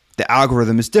 the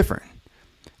algorithm is different.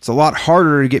 It's a lot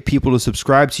harder to get people to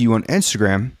subscribe to you on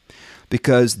Instagram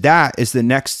because that is the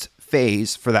next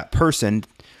phase for that person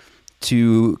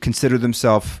to consider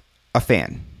themselves a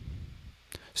fan.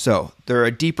 So they're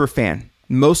a deeper fan.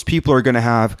 Most people are going to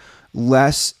have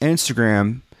less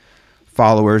Instagram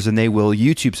followers than they will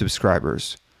YouTube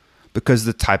subscribers because of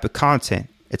the type of content.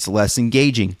 It's less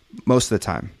engaging most of the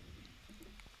time.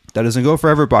 That doesn't go for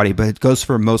everybody, but it goes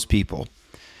for most people.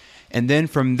 And then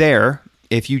from there,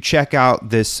 if you check out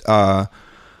this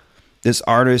this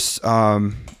artist's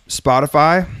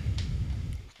Spotify,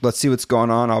 let's see what's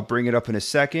going on. I'll bring it up in a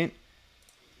second.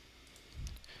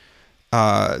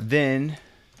 Then,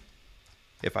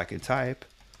 if I can type,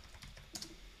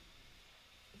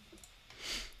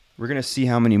 we're going to see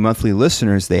how many monthly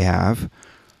listeners they have.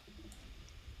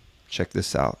 Check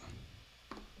this out.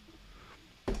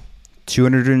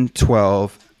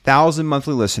 212,000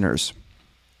 monthly listeners.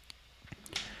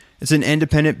 It's an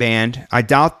independent band. I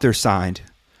doubt they're signed,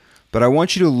 but I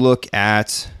want you to look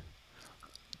at,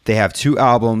 they have 2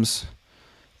 albums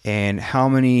and how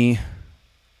many,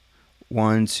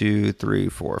 1, 2, 3,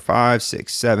 4, 5,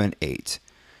 6, 7, 8,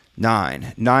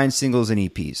 9 singles and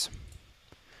EPs.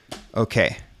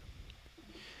 Okay.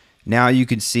 Now you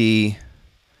can see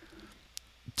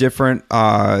different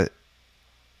playlists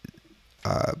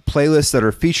that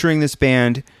are featuring this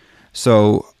band.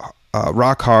 So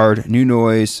Rock Hard, New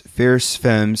Noise, Fierce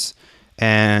Femmes,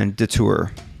 and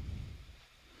Detour.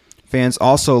 Fans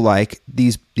also like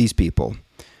these people.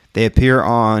 They appear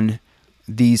on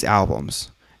these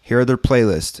albums. Here are their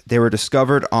playlists. They were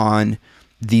discovered on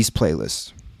these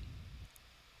playlists.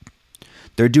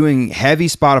 They're doing heavy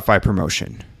Spotify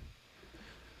promotion.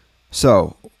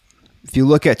 So if you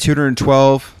look at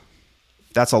 212,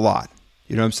 that's a lot.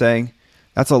 You know what I'm saying?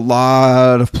 That's a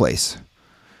lot of place.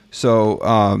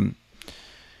 So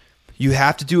you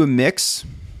have to do a mix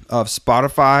of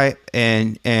Spotify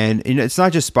and it's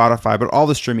not just Spotify, but all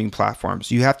the streaming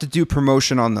platforms. You have to do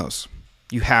promotion on those.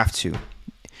 You have to.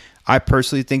 I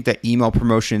personally think that email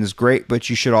promotion is great, but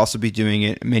you should also be doing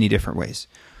it in many different ways.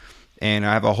 And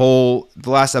I have the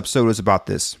last episode was about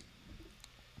this.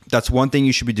 That's one thing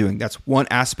you should be doing. That's one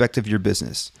aspect of your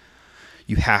business.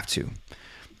 You have to.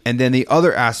 And then the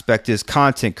other aspect is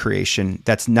content creation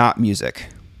that's not music.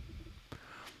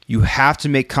 You have to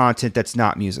make content that's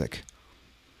not music.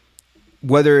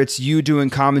 Whether it's you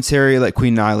doing commentary like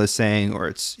Queen Nyla is saying, or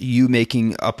it's you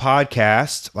making a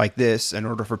podcast like this in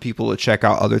order for people to check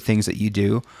out other things that you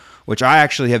do, which I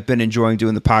actually have been enjoying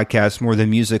doing the podcast more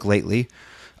than music lately.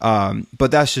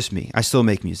 But that's just me. I still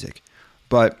make music.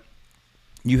 But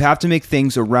you have to make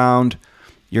things around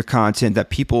your content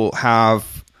that people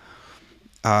have.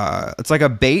 It's like a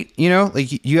bait, you know,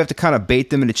 like you have to kind of bait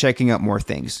them into checking out more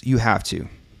things. You have to.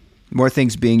 More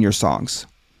things being your songs.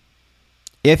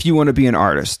 If you want to be an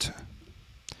artist,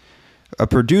 a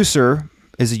producer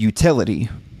is a utility.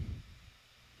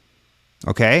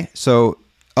 Okay. So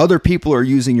other people are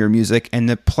using your music and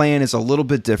the plan is a little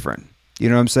bit different. You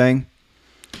know what I'm saying?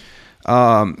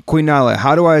 Queen Nyla,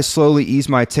 how do I slowly ease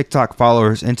my TikTok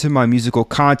followers into my musical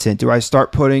content? Do I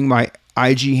start putting my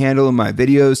IG handle in my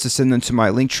videos to send them to my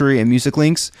Linktree and music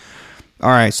links?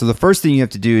 All right. So the first thing you have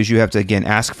to do is you have to, again,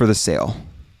 ask for the sale.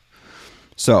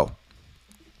 So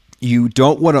you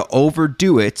don't want to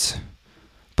overdo it,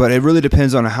 but it really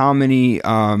depends on how many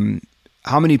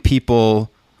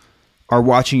people are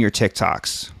watching your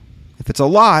TikToks. If it's a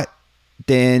lot,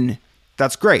 then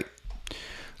that's great.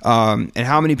 And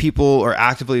how many people are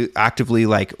actively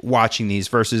like watching these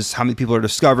versus how many people are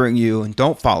discovering you and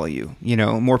don't follow you. You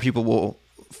know, more people will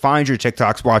find your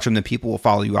TikToks, watch them, than people will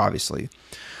follow you, obviously.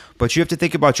 But you have to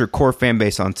think about your core fan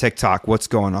base on TikTok, what's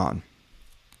going on.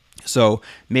 So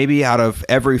maybe out of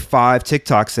every 5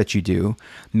 TikToks that you do,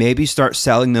 maybe start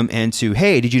selling them into,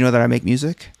 hey, did you know that I make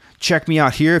music? Check me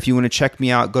out here. If you want to check me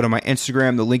out, go to my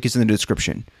Instagram. The link is in the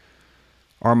description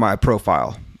or my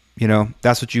profile. You know,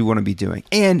 that's what you want to be doing.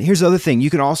 And here's the other thing.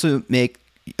 You can also make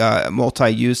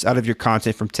multi-use out of your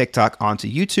content from TikTok onto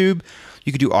YouTube.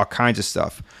 You can do all kinds of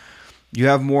stuff. You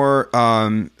have more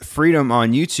freedom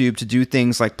on YouTube to do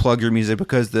things like plug your music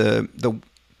because the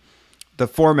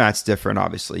format's different,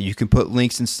 obviously. You can put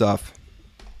links and stuff.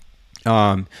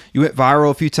 You went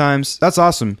viral a few times. That's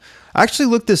awesome. I actually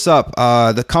looked this up.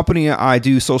 The company I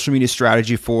do social media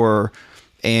strategy for,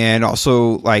 and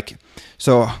also like,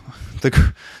 so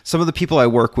some of the people I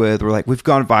work with were like, we've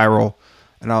gone viral.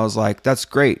 And I was like, that's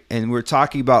great. And we're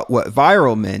talking about what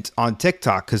viral meant on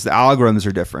TikTok because the algorithms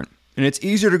are different. And it's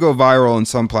easier to go viral in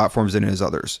some platforms than it is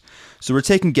others. So we're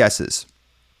taking guesses.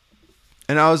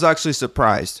 And I was actually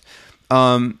surprised.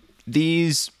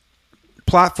 These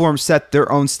platforms set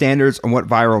their own standards on what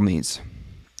viral means,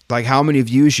 like how many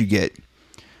views you get.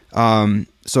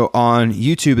 So on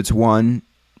YouTube, it's one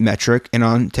metric, and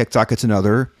on TikTok, it's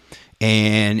another.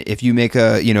 And if you make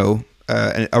a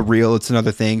reel, it's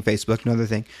another thing. Facebook, another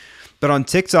thing. But on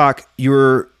TikTok,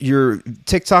 your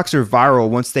TikToks are viral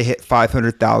once they hit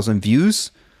 500,000 views,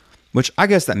 which I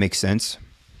guess that makes sense.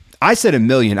 I said 1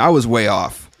 million. I was way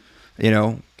off.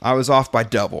 I was off by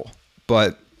double,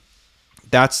 but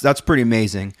that's pretty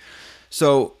amazing.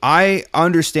 So I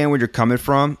understand where you're coming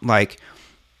from, like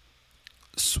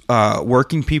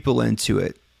working people into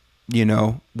it.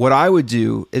 What I would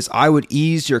do is I would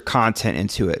ease your content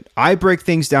into it. I break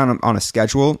things down on a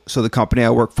schedule. So the company I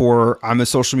work for, I'm a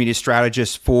social media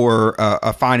strategist for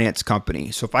a finance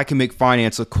company. So if I can make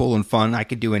finance look cool and fun, I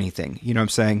could do anything. You know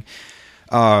what I'm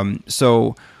saying?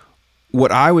 So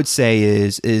what I would say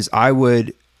is I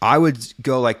would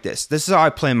go like this. This is how I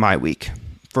plan my week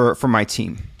for my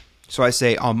team. So I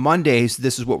say on Mondays,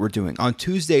 this is what we're doing. On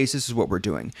Tuesdays, this is what we're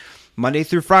doing. Monday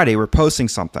through Friday, we're posting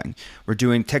something. We're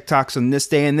doing TikToks on this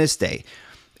day and this day.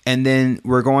 And then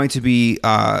we're going to be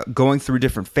going through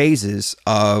different phases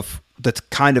of the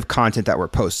kind of content that we're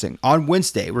posting. On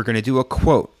Wednesday, we're going to do a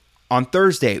quote. On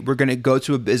Thursday, we're going to go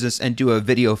to a business and do a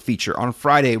video feature. On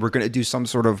Friday, we're going to do some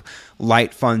sort of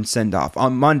light, fun send-off.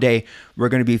 On Monday, we're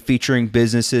going to be featuring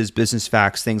businesses, business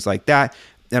facts, things like that.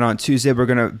 And on Tuesday, we're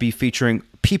going to be featuring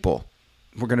people.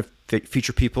 We're going to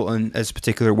feature people in a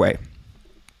particular way.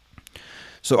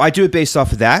 So I do it based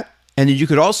off of that. And then you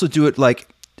could also do it like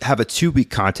have a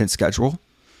 2-week content schedule.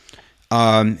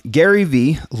 Gary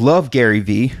Vee, love Gary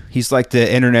Vee. He's like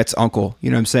the internet's uncle.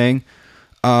 You know what I'm saying?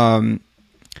 Queen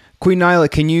Nyla,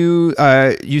 can you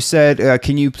said,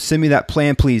 can you send me that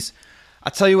plan, please?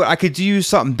 I'll tell you what, I could do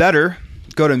something better.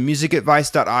 Go to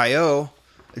musicadvice.io,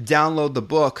 download the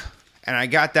book, and I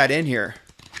got that in here.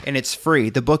 And it's free.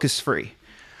 The book is free.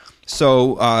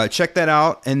 So check that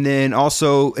out, and then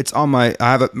also it's on my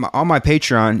on my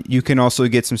Patreon. You can also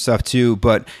get some stuff too,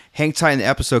 but hang tight in the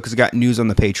episode because I got news on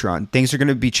the Patreon. Things are going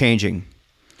to be changing,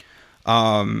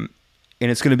 and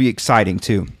it's going to be exciting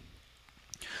too.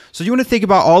 So you want to think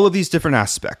about all of these different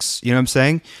aspects. You know what I'm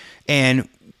saying? And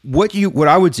what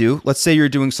I would do. Let's say you're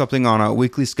doing something on a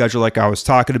weekly schedule, like I was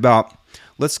talking about.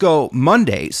 Let's go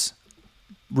Mondays.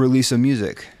 Release a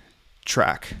music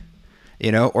track.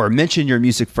 Or mention your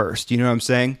music first, you know what I'm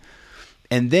saying?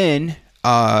 And then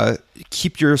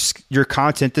keep your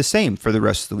content the same for the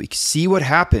rest of the week. See what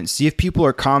happens. See if people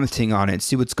are commenting on it.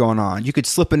 See what's going on. You could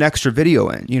slip an extra video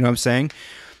in, you know what I'm saying?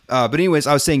 But anyways,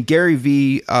 I was saying Gary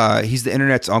Vee, he's the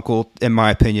internet's uncle, in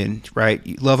my opinion, right?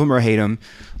 You love him or hate him.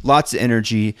 Lots of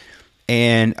energy.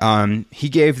 And he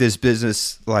gave this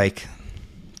business, like,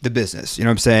 the business, you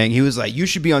know what I'm saying? He was like, you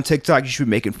should be on TikTok. You should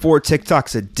be making 4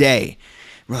 TikToks a day.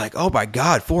 We're like, oh my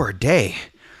God, 4 a day.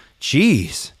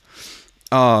 Jeez.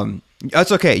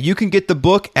 That's okay. You can get the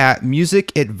book at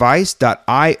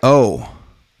musicadvice.io.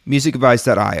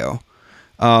 Musicadvice.io.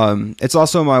 It's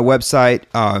also on my website,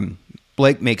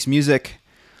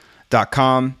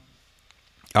 blakemakesmusic.com.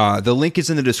 The link is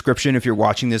in the description if you're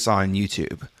watching this on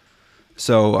YouTube.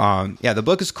 So, yeah, the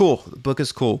book is cool. The book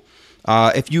is cool.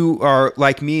 If you are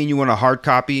like me and you want a hard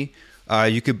copy,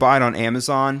 you could buy it on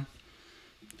Amazon.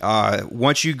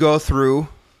 Once you go through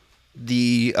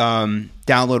the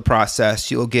download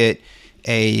process, you'll get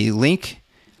a link,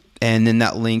 and then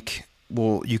that link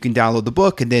you can download the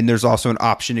book, and then there's also an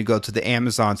option to go to the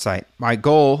Amazon site. My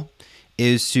goal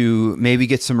is to maybe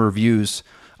get some reviews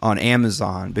on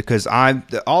Amazon, because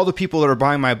all the people that are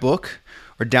buying my book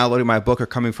or downloading my book are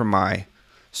coming from my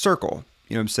circle.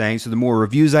 You know what I'm saying? So the more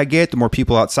reviews I get, the more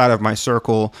people outside of my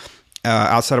circle,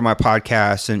 outside of my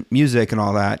podcast and music and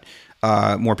all that,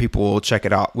 more people will check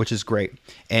it out, which is great.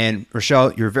 And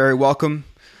Rochelle, you're very welcome.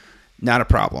 Not a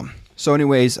problem. So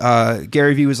anyways,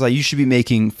 Gary Vee was like, you should be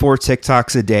making 4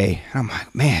 TikToks a day. And I'm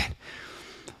like, man,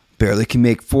 barely can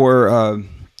make 4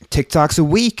 TikToks a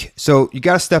week. So you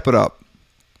got to step it up.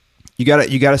 You got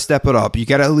to step it up. You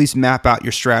got to at least map out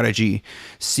your strategy,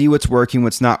 see what's working,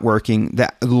 what's not working,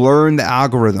 learn the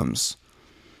algorithms,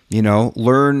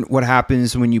 learn what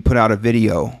happens when you put out a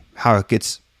video, how it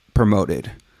gets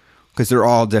promoted, because they're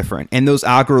all different. And those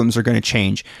algorithms are going to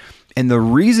change. And the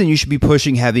reason you should be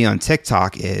pushing heavy on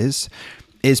TikTok is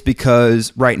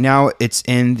because right now it's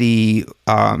in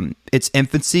its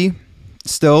infancy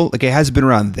still. Like, it hasn't been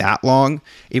around that long,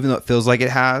 even though it feels like it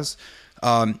has.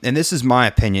 And this is my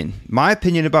opinion. My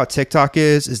opinion about TikTok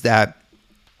is that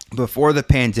before the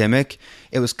pandemic,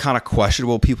 it was kind of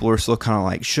questionable. People were still kind of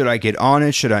like, should I get on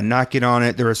it? Should I not get on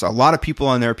it? There was a lot of people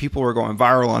on there. People were going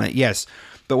viral on it. Yes.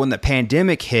 But when the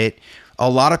pandemic hit, a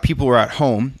lot of people were at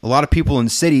home. A lot of people in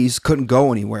cities couldn't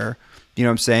go anywhere. You know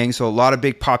what I'm saying? So a lot of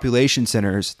big population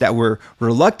centers that were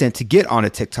reluctant to get onto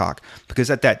TikTok, because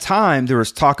at that time there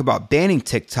was talk about banning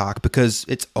TikTok because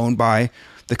it's owned by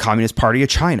the Communist Party of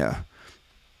China.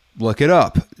 Look it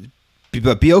up.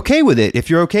 But be okay with it. If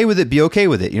you're okay with it, be okay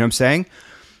with it. You know what I'm saying?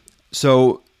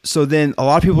 So then a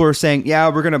lot of people are saying, yeah,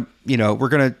 we're gonna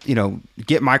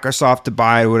get Microsoft to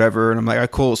buy it or whatever. And I'm like, oh,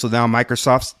 cool. So now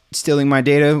Microsoft's stealing my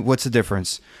data. What's the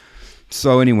difference?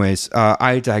 So anyways,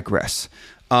 I digress.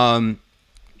 But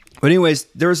anyways,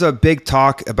 there was a big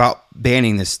talk about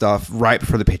banning this stuff right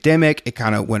before the pandemic. It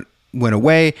kind of went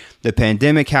away. The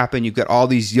pandemic happened. You've got all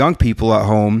these young people at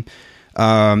home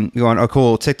going, oh,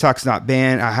 cool, TikTok's not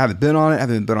banned. I haven't been on it. I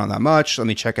haven't been on that much. Let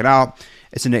me check it out.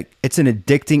 It's an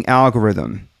addicting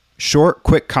algorithm. Short,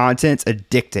 quick content's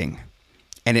addicting.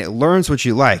 And it learns what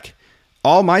you like.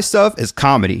 All my stuff is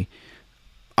comedy.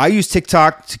 I use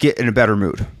TikTok to get in a better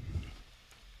mood.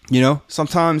 You know,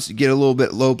 sometimes you get a little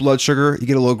bit low blood sugar. You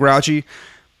get a little grouchy.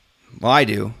 Well, I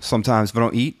do sometimes if I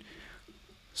don't eat.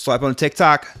 Swipe on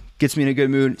TikTok, gets me in a good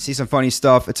mood. See some funny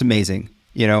stuff. It's amazing,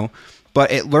 you know.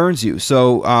 But it learns you.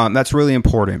 So that's really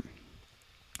important.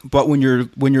 But when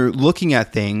you're looking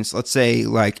at things, let's say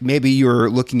like maybe you're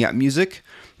looking at music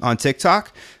on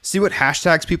TikTok, see what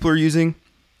hashtags people are using,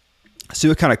 see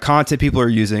what kind of content people are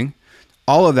using.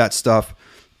 All of that stuff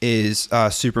is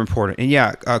super important. And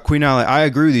yeah, Queen Ally, I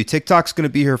agree with you. TikTok's going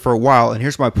to be here for a while. And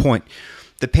here's my point.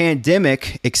 The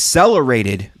pandemic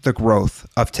accelerated the growth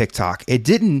of TikTok. It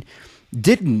didn't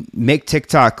make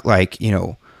TikTok like, you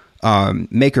know,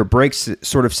 make or break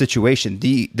sort of situation.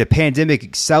 The pandemic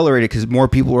accelerated because more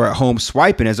people were at home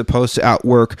swiping as opposed to at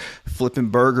work flipping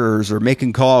burgers or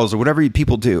making calls or whatever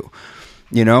people do,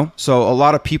 you know? So a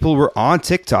lot of people were on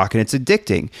TikTok and it's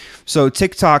addicting. So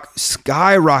TikTok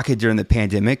skyrocketed during the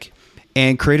pandemic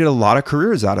and created a lot of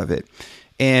careers out of it.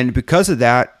 And because of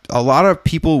that, a lot of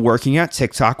people working at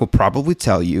TikTok will probably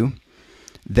tell you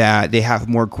that they have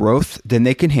more growth than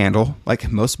they can handle,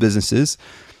 like most businesses.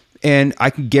 And I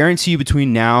can guarantee you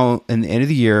between now and the end of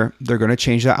the year, they're going to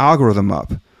change that algorithm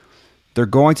up. They're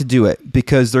going to do it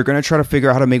because they're going to try to figure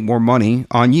out how to make more money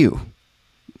on you.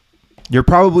 You're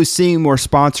probably seeing more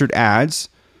sponsored ads.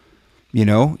 You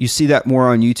know, you see that more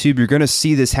on YouTube. You're going to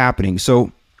see this happening.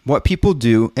 So what people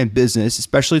do in business,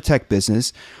 especially tech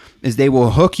business, is they will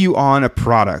hook you on a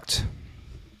product.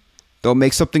 They'll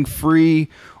make something free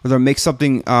or they'll make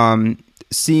something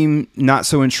seem not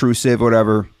so intrusive,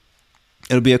 whatever.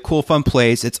 It'll be a cool, fun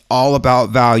place. It's all about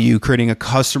value, creating a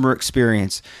customer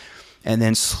experience. And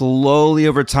then slowly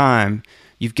over time,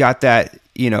 you've got that,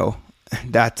 you know,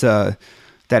 that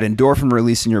endorphin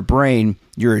release in your brain.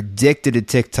 You're addicted to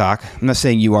TikTok. I'm not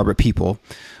saying you are, but people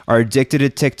are addicted to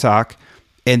TikTok.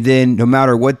 And then no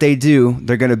matter what they do,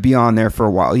 they're going to be on there for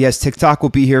a while. Yes, TikTok will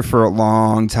be here for a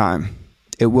long time.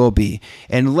 It will be.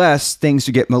 Unless things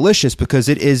get malicious, because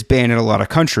it is banned in a lot of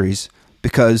countries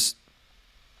because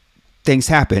things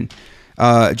happen,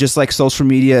 just like social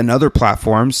media and other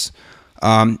platforms.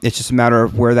 It's just a matter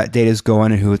of where that data is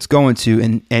going and who it's going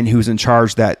to and who's in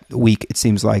charge that week, it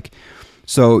seems like.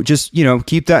 So just, you know,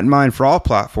 keep that in mind for all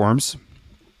platforms,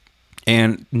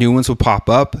 and new ones will pop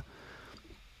up.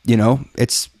 You know,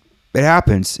 it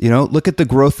happens. You know, look at the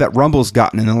growth that Rumble's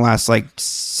gotten in the last like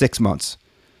 6 months.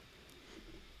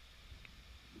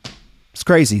 It's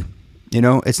crazy. You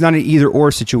know, it's not an either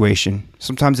or situation.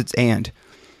 Sometimes it's and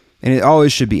it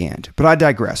always should be and. But I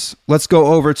digress. Let's go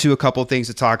over to a couple of things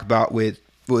to talk about with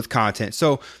content.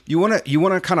 So you want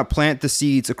to kind of plant the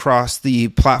seeds across the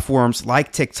platforms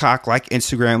like TikTok, like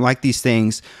Instagram, like these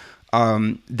things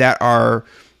that are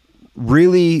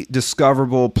really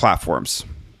discoverable platforms,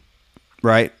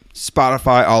 right?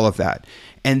 Spotify, all of that.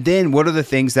 And then what are the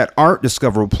things that aren't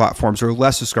discoverable platforms or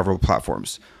less discoverable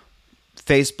platforms?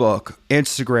 Facebook,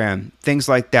 Instagram, things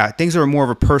like that. Things that are more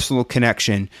of a personal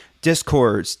connection.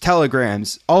 Discords,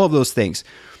 Telegrams, all of those things.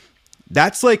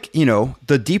 That's like, you know,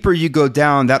 the deeper you go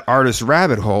down that artist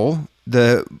rabbit hole,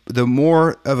 the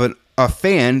more of a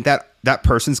fan that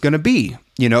person's going to be.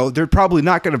 You know, they're probably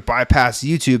not going to bypass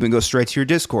YouTube and go straight to your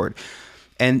Discord.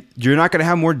 And you're not going to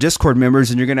have more Discord members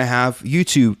than you're going to have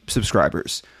YouTube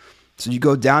subscribers. So you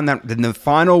go down that, then the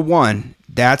final one,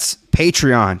 that's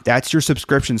Patreon. That's your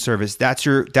subscription service. That's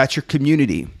your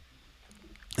community.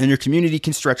 And your community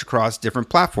can stretch across different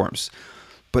platforms,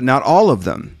 but not all of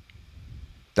them.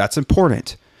 That's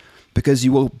important because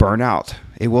you will burn out.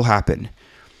 It will happen.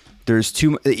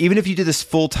 Even if you do this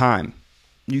full time,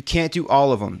 you can't do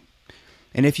all of them.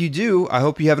 And if you do, I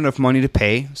hope you have enough money to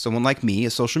pay someone like me, a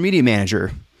social media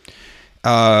manager.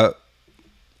 I'm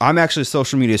actually a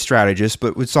social media strategist,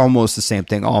 but it's almost the same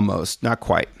thing. Almost, not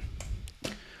quite.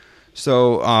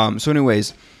 So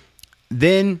anyways,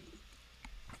 Then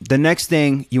the next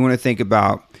thing you want to think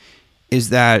about is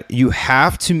that you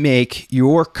have to make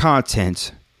your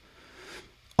content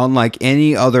unlike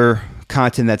any other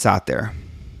content that's out there.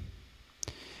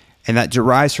 And that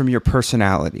derives from your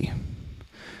personality.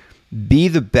 Be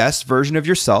the best version of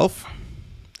yourself.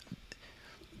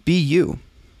 Be you.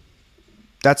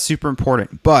 That's super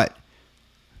important. But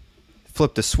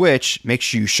flip the switch, make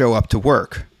sure you show up to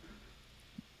work.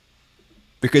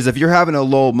 Because if you're having a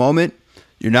low moment,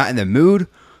 you're not in the mood,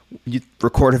 you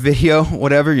record a video,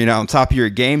 whatever, you're not on top of your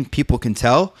game, people can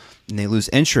tell and they lose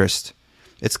interest.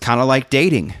 It's kind of like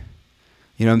dating.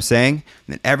 You know what I'm saying?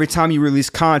 And every time you release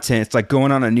content, it's like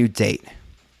going on a new date.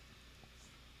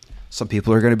 Some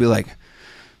people are going to be like,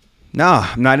 nah,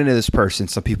 I'm not into this person.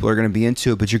 Some people are going to be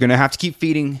into it, but you're going to have to keep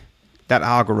feeding that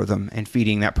algorithm and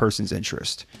feeding that person's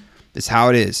interest. It's how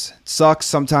it is. It sucks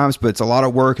sometimes, but it's a lot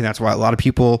of work, and that's why a lot of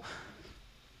people,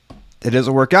 it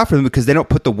doesn't work out for them because they don't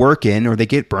put the work in, or they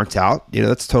get burnt out. You know,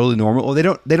 that's totally normal. Or they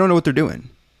don't know what they're doing.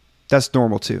 That's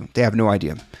normal too. They have no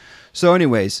idea. So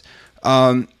anyways,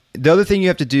 the other thing you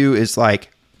have to do is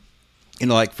like, you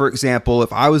know, like for example,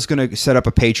 if I was going to set up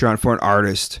a Patreon for an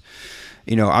artist,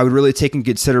 you know, I would really take in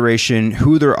consideration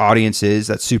who their audience is.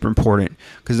 That's super important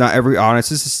because not every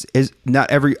audience is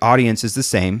the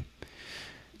same.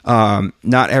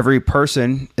 Not every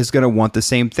person is going to want the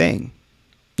same thing.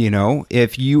 You know,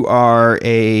 if you are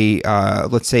a,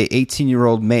 let's say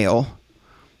 18-year-old male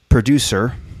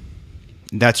producer,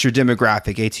 that's your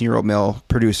demographic, 18-year-old male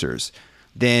producers,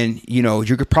 then, you know,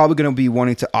 you're probably going to be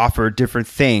wanting to offer different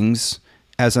things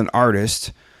as an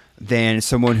artist than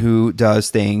someone who does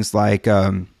things like,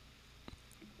 some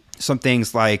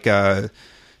things like,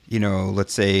 you know,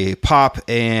 let's say pop,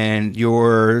 and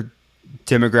your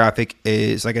demographic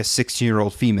is like a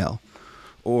 16-year-old female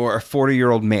or a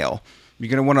 40-year-old male. You're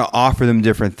going to want to offer them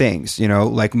different things, you know,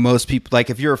 like most people,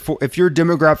 like if your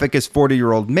demographic is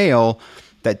 40-year-old male,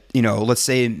 that, you know, let's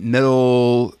say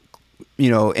middle,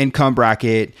 you know, income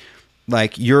bracket,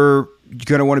 like you're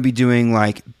going to want to be doing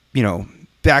like, you know,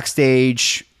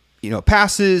 backstage, you know,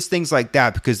 passes, things like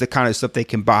that, because the kind of stuff they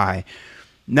can buy.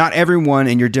 Not everyone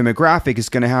in your demographic is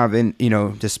going to have, you know,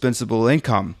 dispensable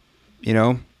income, you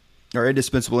know, or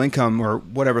indispensable income, or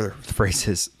whatever the phrase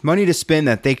is, money to spend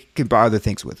that they can buy other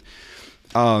things with.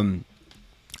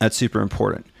 That's super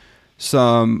important.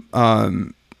 Some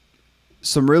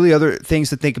really other things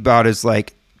to think about is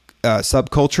like,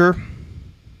 subculture,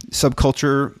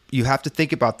 you have to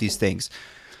think about these things.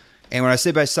 And when I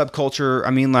say by subculture, I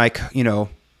mean like, you know,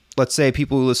 let's say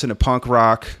people who listen to punk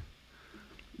rock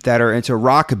that are into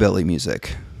rockabilly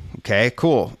music. Okay,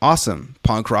 cool. Awesome.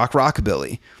 Punk rock,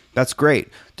 rockabilly. That's great.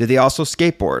 Do they also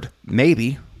skateboard?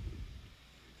 Maybe.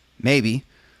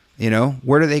 You know,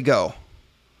 where do they go?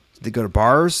 Do they go to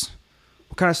bars?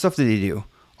 What kind of stuff do they do?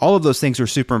 All of those things are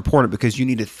super important because you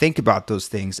need to think about those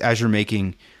things as you're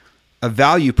making a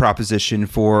value proposition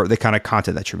for the kind of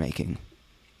content that you're making.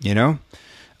 You know?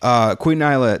 Queen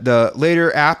Nyla, the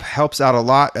Later app helps out a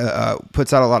lot,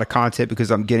 puts out a lot of content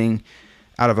because I'm getting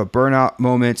out of a burnout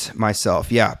moment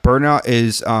myself. Yeah, burnout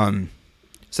is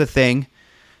it's a thing.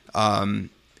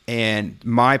 And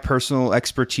my personal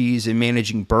expertise in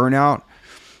managing burnout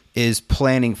is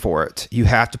planning for it. You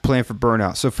have to plan for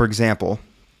burnout. So for example,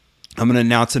 I'm going to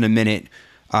announce in a minute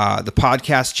the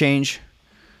podcast change,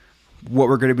 what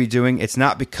we're going to be doing. It's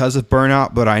not because of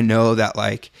burnout, but I know that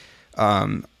like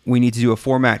we need to do a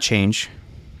format change,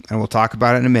 and we'll talk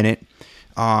about it in a minute,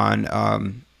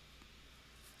 on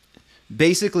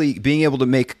basically being able to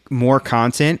make more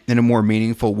content in a more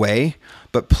meaningful way,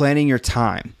 but planning your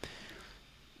time.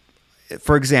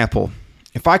 For example,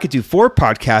 if I could do 4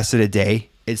 podcasts in a day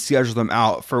and schedule them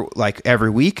out for like every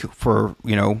week for,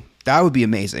 you know, that would be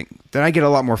amazing. Then I get a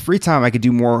lot more free time. I could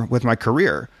do more with my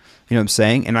career, you know what I'm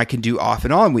saying? And I can do off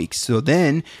and on weeks. So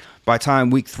then by the time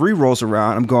week 3 rolls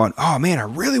around, I'm going, oh man, I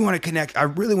really want to connect. I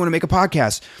really want to make a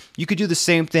podcast. You could do the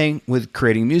same thing with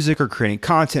creating music or creating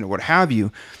content or what have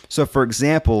you. So for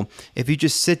example, if you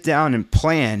just sit down and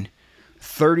plan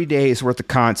 30 days worth of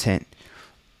content,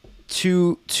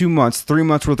 2 months, 3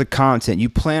 months worth of content, you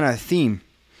plan a theme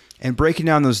and breaking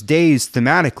down those days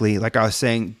thematically, like I was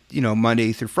saying, you know,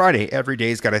 Monday through Friday, every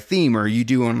day's got a theme, or you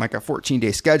do on like a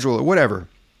 14-day schedule or whatever.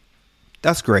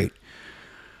 That's great.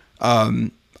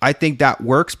 I think that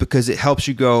works because it helps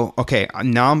you go, okay,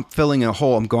 now I'm filling a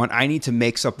hole. I'm going, I need to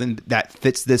make something that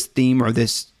fits this theme or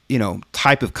this, you know,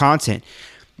 type of content.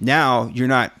 Now you're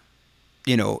not,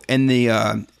 you know, in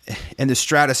the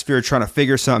stratosphere trying to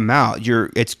figure something out.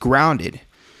 It's grounded,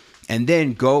 and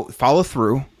then go follow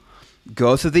through,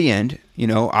 go to the end. You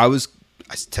know, I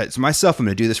said to myself, I'm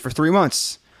going to do this for 3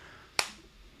 months.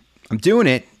 I'm doing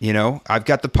it. I've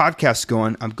got the podcast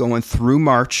going. I'm going through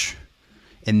March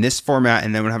in this format,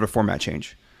 and then we're going to have a format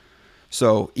change.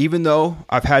 So even though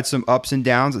I've had some ups and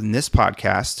downs in this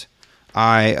podcast,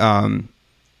 I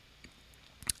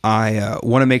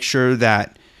want to make sure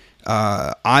that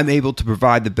I'm able to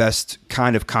provide the best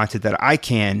kind of content that I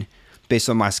can based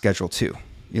on my schedule too.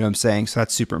 You know what I'm saying? So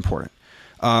that's super important.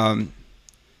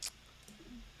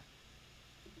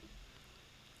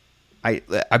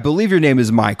 I believe your name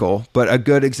is Michael, but a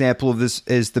good example of this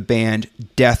is the band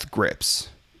Death Grips.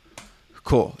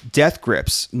 Cool. Death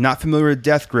Grips. Not familiar with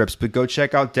Death Grips, but go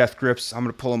check out Death Grips. I'm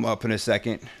going to pull them up in a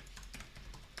second.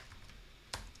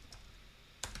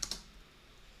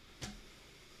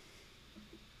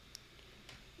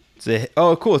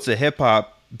 Cool. It's a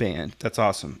hip-hop band. That's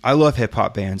awesome. I love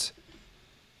hip-hop bands.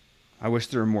 I wish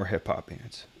there were more hip-hop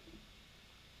bands.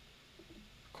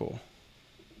 Cool.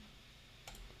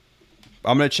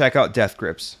 I'm going to check out Death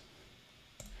Grips.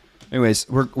 Anyways,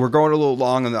 we're going a little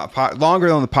longer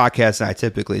on the podcast than I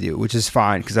typically do, which is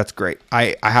fine because that's great.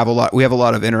 We have a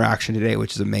lot of interaction today,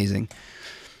 which is amazing.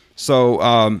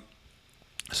 So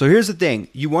here's the thing: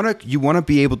 you want to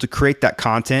be able to create that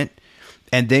content,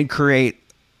 and then create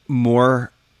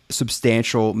more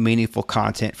substantial, meaningful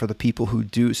content for the people who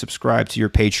do subscribe to your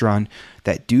Patreon,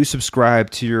 that do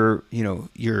subscribe to your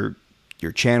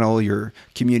channel, your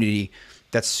community.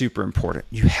 That's super important.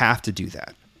 You have to do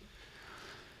that.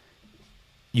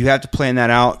 You have to plan that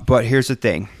out, but here's the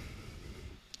thing.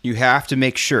 You have to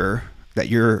make sure that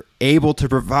you're able to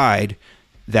provide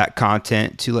that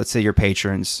content to, let's say, your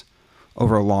patrons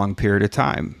over a long period of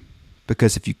time.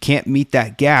 Because if you can't meet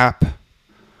that gap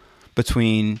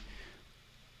between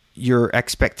your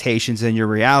expectations and your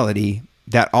reality,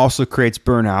 that also creates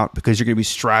burnout because you're going to be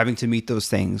striving to meet those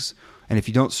things. And if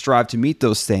you don't strive to meet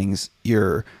those things,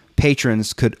 your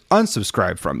patrons could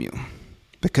unsubscribe from you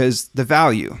because the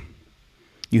value.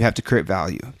 You have to create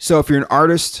value. So if you're an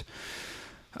artist,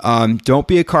 don't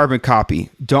be a carbon copy.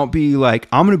 Don't be like,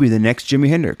 I'm going to be the next Jimi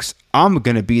Hendrix. I'm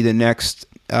going to be the next,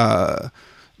 Drake.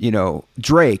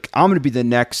 I'm going to be the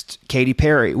next Katy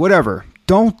Perry, whatever.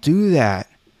 Don't do that.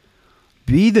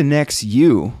 Be the next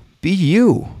you. Be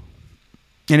you.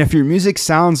 And if your music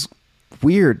sounds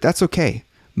weird, that's okay.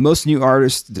 Most new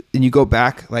artists, and you go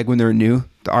back, like when they're new,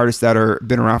 the artists that are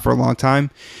been around for a long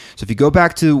time. So if you go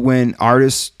back to when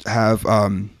artists have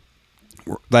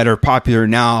that are popular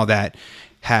now that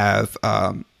have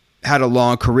had a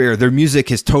long career, their music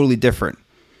is totally different.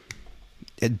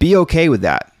 Be okay with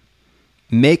that.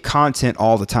 Make content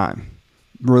all the time.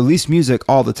 Release music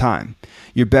all the time.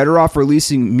 You're better off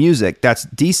releasing music that's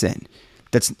decent.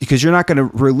 That's because you're not going to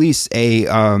release a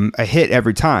hit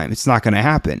every time. It's not going to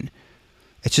happen.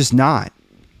 It's just not.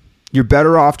 You're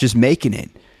better off just making it.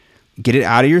 Get it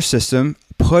out of your system,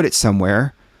 put it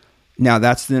somewhere. Now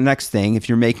that's the next thing. If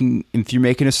you're making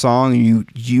a song and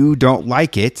you don't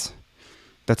like it,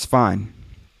 that's fine.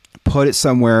 Put it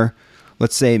somewhere,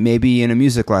 let's say maybe in a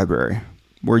music library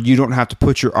where you don't have to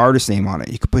put your artist name on it.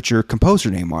 You could put your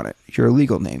composer name on it, your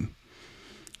legal name.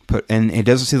 And it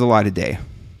doesn't see the light of day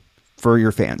for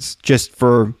your fans, just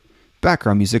for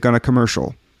background music on a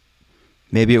commercial.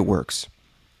 Maybe it works.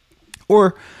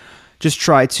 Or just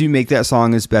try to make that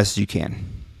song as best as you can,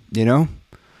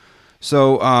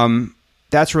 So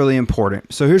that's really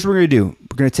important. So here's what we're going to do.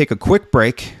 We're going to take a quick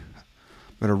break.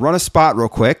 I'm going to run a spot real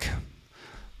quick.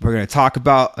 We're going to talk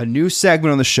about a new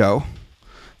segment on the show,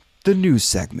 the news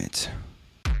segment.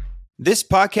 This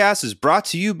podcast is brought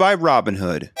to you by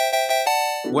Robinhood.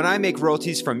 When I make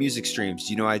royalties from music streams,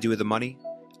 do you know what I do with the money?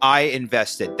 I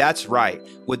invest it. That's right.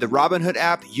 With the Robinhood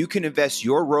app, you can invest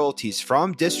your royalties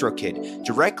from DistroKid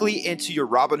directly into your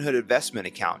Robinhood investment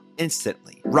account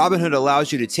instantly. Robinhood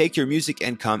allows you to take your music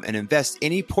income and invest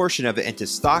any portion of it into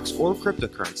stocks or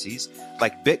cryptocurrencies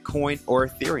like Bitcoin or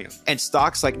Ethereum, and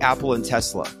stocks like Apple and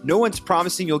Tesla. No one's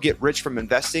promising you'll get rich from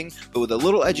investing, but with a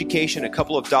little education, a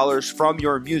couple of dollars from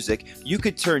your music, you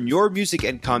could turn your music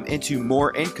income into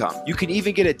more income. You can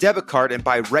even get a debit card and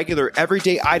buy regular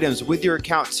everyday items with your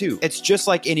account too. It's just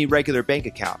like any regular bank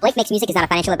account. Blake Makes Music is not a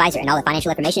financial advisor, and all the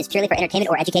financial information is purely for entertainment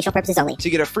or educational purposes only. To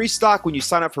get a free stock when you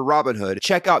sign up for Robinhood,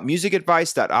 check out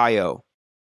musicadvice.io.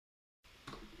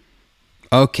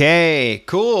 Okay,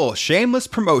 cool. Shameless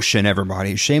promotion,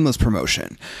 everybody. Shameless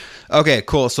promotion. Okay,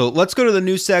 cool. So let's go to the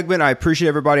news segment. I appreciate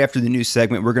everybody. After the news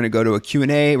segment, we're going to go to a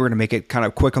Q&A. We're going to make it kind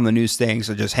of quick on the news thing,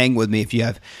 so just hang with me if you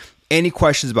have any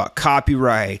questions about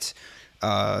copyright,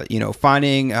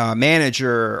 finding a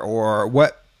manager, or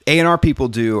what A&R people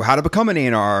do, how to become an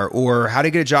A&R, or how to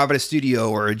get a job at a studio,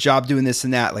 or a job doing this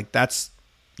and that. Like that's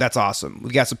awesome.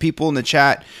 We got some people in the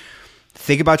chat.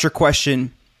 Think about your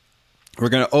question. We're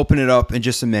going to open it up in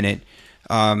just a minute.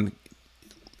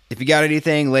 If you got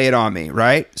anything, lay it on me,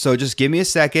 right? So just give me a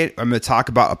second. I'm going to talk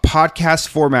about a podcast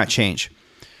format change.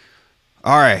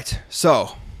 All right.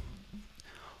 So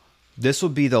this will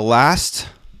be the last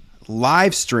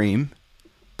live stream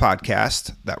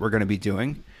podcast that we're going to be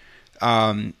doing.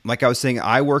 Like I was saying,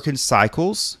 I work in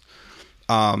cycles.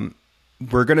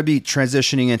 We're going to be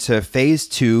transitioning into phase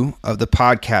 2 of the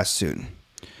podcast soon.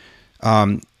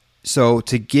 So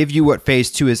to give you what phase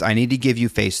 2 is, I need to give you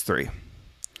phase 3.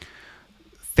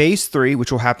 Phase 3,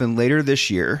 which will happen later this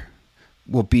year,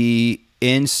 will be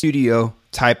in studio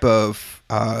type of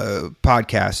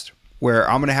podcast where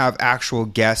I'm going to have actual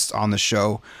guests on the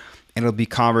show, and it'll be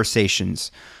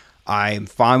conversations. I'm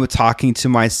fine with talking to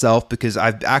myself because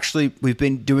we've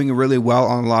been doing really well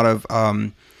on a lot of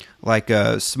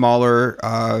smaller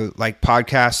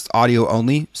podcast audio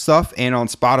only stuff, and on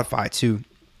Spotify too.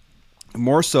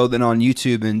 More so than on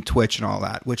YouTube and Twitch and all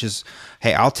that, which is,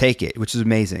 hey, I'll take it, which is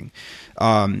amazing.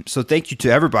 So thank you to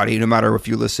everybody, no matter if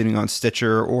you're listening on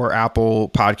Stitcher or Apple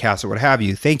Podcasts or what have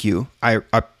you. Thank you. I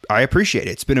appreciate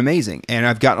it. It's been amazing. And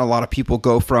I've gotten a lot of people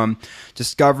go from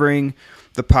discovering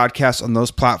the podcast on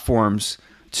those platforms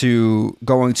to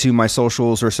going to my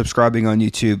socials or subscribing on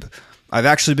YouTube. I've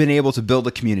actually been able to build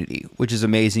a community, which is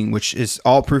amazing, which is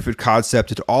all proof of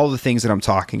concept to all the things that I'm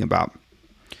talking about.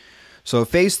 So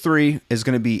phase 3 is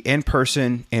going to be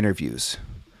in-person interviews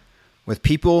with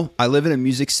people. I live in a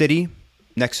music city,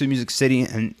 next to a music city,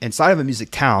 and inside of a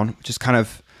music town, which is kind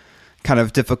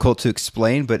of difficult to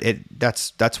explain, but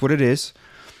that's what it is.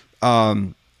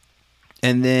 And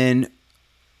then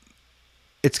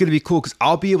it's going to be cool because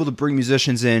I'll be able to bring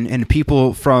musicians in and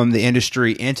people from the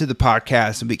industry into the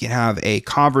podcast, and we can have a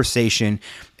conversation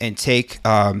and take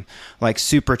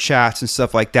super chats and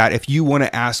stuff like that if you want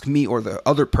to ask me or the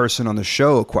other person on the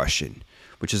show a question,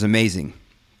 which is amazing.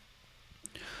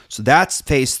 So that's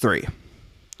phase 3.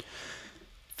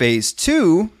 Phase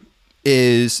 2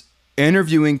 is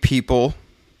interviewing people,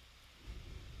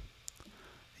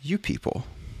 you people,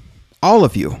 all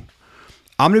of you.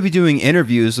 I'm going to be doing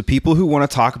interviews with people who want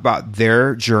to talk about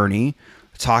their journey,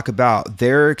 talk about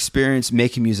their experience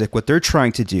making music, what they're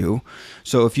trying to do.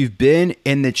 So if you've been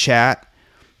in the chat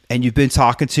and you've been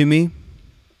talking to me,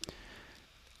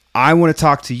 I want to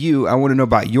talk to you. I want to know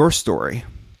about your story.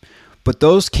 But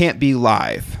those can't be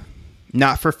live,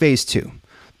 not for phase 2,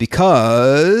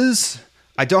 because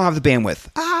I don't have the bandwidth.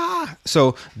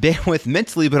 So bandwidth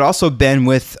mentally, but also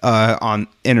bandwidth on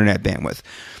internet bandwidth.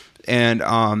 And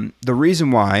the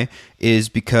reason why is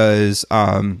because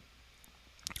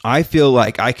I feel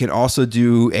like I can also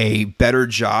do a better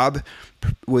job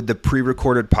with the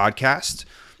pre-recorded podcast,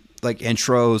 like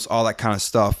intros, all that kind of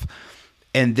stuff,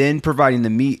 and then providing the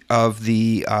meat of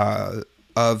the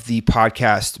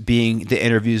podcast being the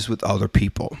interviews with other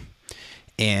people.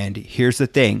 And here's the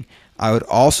thing. I would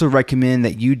also recommend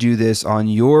that you do this on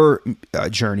your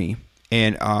journey.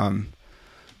 And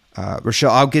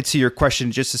Rochelle, I'll get to your question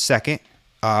in just a second,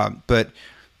 but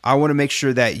I want to make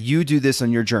sure that you do this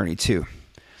on your journey too.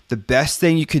 The best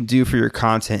thing you can do for your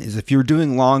content is if you're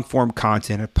doing long form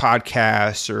content, a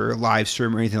podcast or a live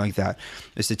stream or anything like that,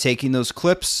 is to taking those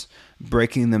clips,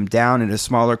 breaking them down into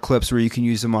smaller clips where you can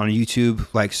use them on YouTube,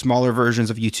 like smaller versions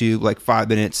of YouTube, like 5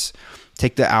 minutes,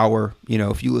 take the hour.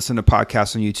 If you listen to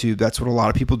podcasts on YouTube, that's what a lot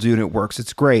of people do, and it works.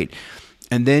 It's great.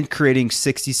 And then creating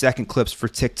 60-second clips for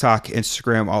TikTok,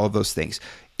 Instagram, all of those things.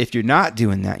 If you're not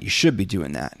doing that, you should be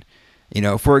doing that.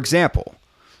 For example,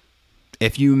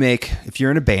 if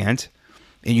you're in a band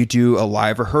and you do a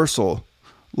live rehearsal,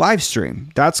 live stream,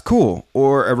 that's cool.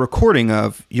 Or a recording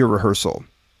of your rehearsal.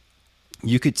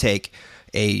 You could take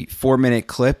a 4-minute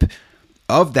clip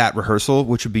of that rehearsal,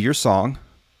 which would be your song,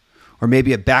 or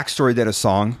maybe a backstory to a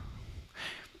song,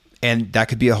 and that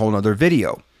could be a whole nother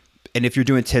video. And if you're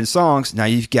doing 10 songs, now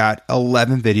you've got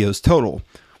 11 videos total,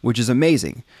 which is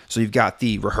amazing. So you've got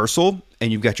the rehearsal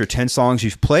and you've got your 10 songs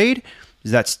you've played.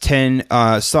 That's 10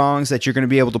 songs that you're going to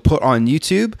be able to put on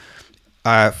YouTube,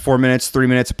 4 minutes, 3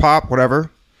 minutes a pop,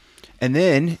 whatever. And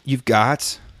then you've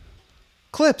got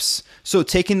clips. So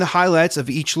taking the highlights of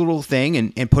each little thing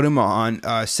and put them on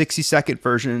 60-second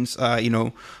versions,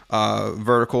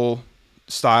 vertical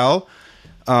style.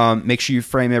 Make sure you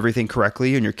frame everything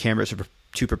correctly and your cameras are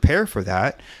to prepare for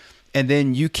that. And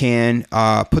then you can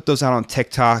put those out on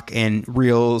TikTok and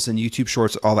Reels and YouTube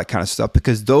Shorts, all that kind of stuff,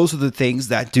 because those are the things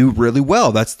that do really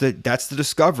well. That's the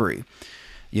discovery,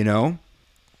 And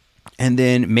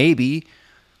then maybe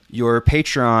your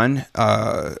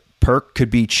Patreon perk could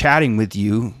be chatting with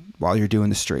you while you're doing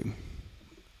the stream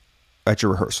at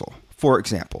your rehearsal, for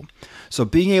example. So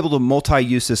being able to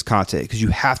multi-use this content, because you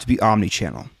have to be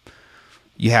omni-channel.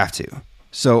 You have to.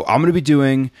 So I'm going to be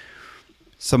doing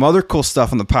some other cool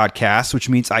stuff on the podcast, which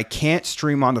means I can't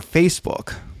stream onto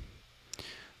Facebook,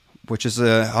 which is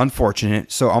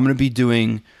unfortunate. So I'm going to be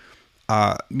doing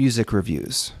music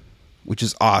reviews, which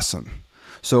is awesome.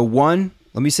 So let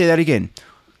me say that again.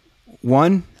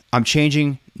 One, I'm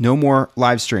changing no more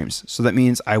live streams. So that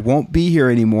means I won't be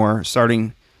here anymore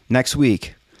starting next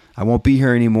week. I won't be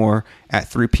here anymore at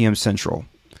 3 p.m. Central.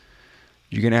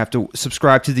 You're going to have to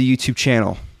subscribe to the YouTube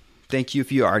channel. Thank you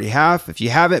if you already have. If you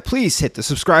haven't, please hit the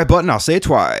subscribe button. I'll say it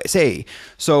twice. Hey,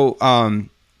 so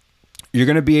you're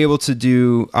going to be able to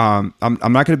do, I'm not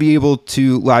going to be able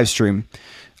to live stream.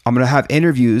 I'm going to have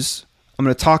interviews. I'm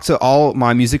going to talk to all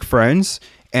my music friends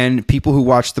and people who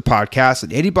watch the podcast,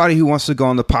 and anybody who wants to go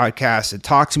on the podcast and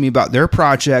talk to me about their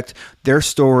project, their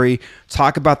story,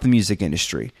 talk about the music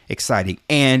industry. Exciting.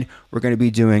 And we're going to be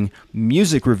doing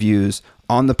music reviews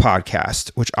on the podcast,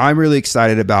 which I'm really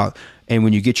excited about. And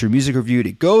when you get your music reviewed,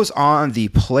 it goes on the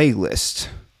playlist.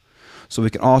 So we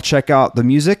can all check out the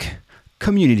music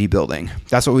community building.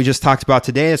 That's what we just talked about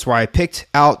today. That's why I picked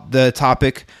out the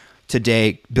topic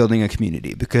today, building a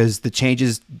community, because the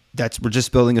changes we're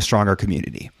just building a stronger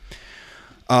community.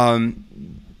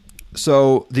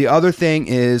 So the other thing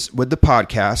is with the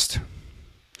podcast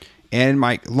and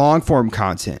my long form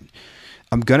content,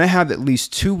 I'm going to have at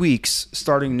least 2 weeks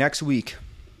starting next week,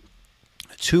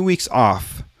 2 weeks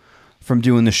off from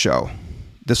doing the show.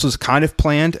 This was kind of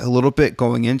planned a little bit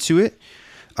going into it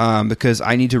because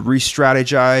I need to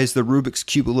re-strategize the Rubik's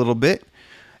Cube a little bit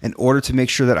in order to make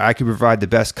sure that I can provide the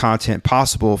best content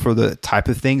possible for the type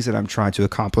of things that I'm trying to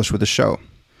accomplish with the show.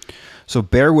 So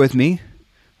bear with me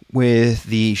with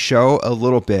the show a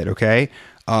little bit, okay?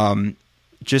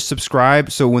 Just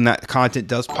subscribe so when that content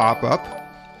does pop up.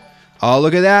 Oh,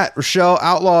 look at that. Rochelle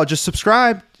Outlaw just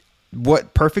subscribed.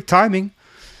 What perfect timing.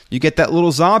 You get that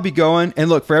little zombie going. And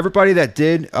look, for everybody that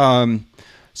did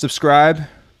subscribe,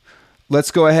 let's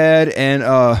go ahead and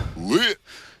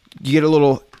you get a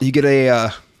little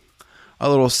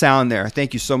sound there.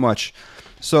 Thank you so much.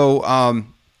 So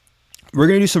we're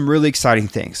going to do some really exciting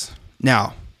things.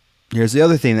 Now, here's the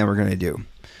other thing that we're going to do.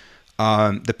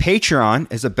 The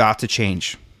Patreon is about to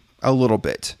change a little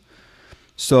bit.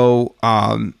 So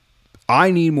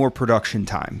I need more production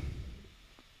time.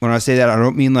 When I say that, I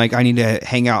don't mean like I need to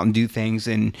hang out and do things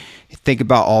and think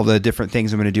about all the different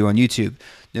things I'm going to do on YouTube.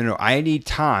 No, I need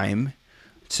time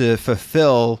to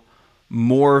fulfill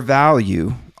more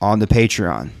value on the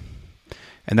Patreon.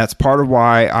 And that's part of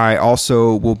why I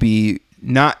also will be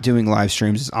not doing live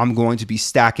streams. I'm going to be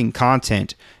stacking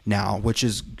content now, which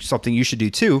is something you should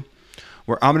do too,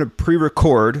 where I'm going to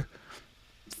pre-record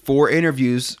 4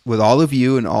 interviews with all of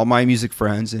you and all my music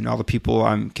friends and all the people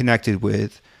I'm connected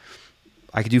with.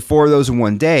 I could do 4 of those in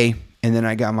one day. And then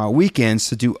I got my weekends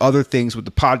to do other things with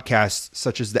the podcast,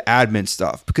 such as the admin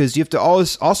stuff, because you have to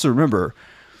always also remember,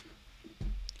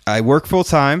 I work full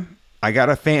time. I got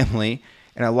a family.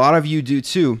 And a lot of you do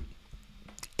too.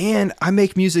 And I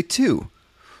make music too.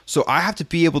 So I have to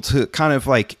be able to kind of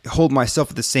like hold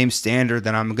myself at the same standard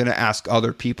that I'm going to ask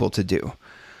other people to do.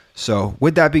 So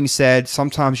with that being said,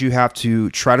 sometimes you have to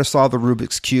try to solve the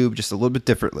Rubik's Cube just a little bit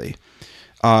differently.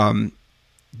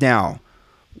 Now,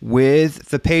 with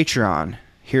the Patreon,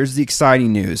 here's the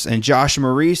exciting news. And Josh and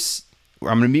Maurice,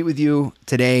 I'm going to meet with you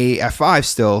today at 5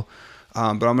 still. But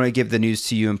I'm going to give the news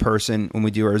to you in person when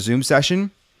we do our Zoom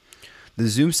session. The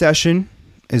Zoom session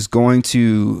is going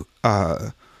to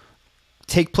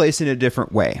take place in a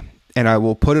different way, and I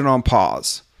will put it on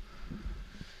pause,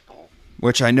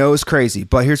 which I know is crazy.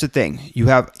 But here's the thing. You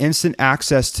have instant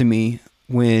access to me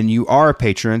when you are a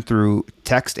patron through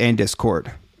text and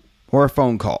Discord or a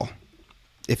phone call.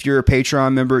 If you're a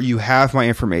Patreon member, you have my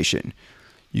information.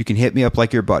 You can hit me up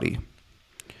like your buddy.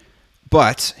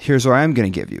 But here's what I'm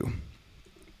going to give you.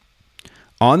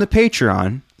 On the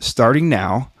Patreon, starting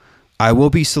now, I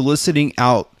will be soliciting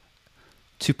out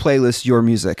to playlist your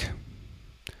music.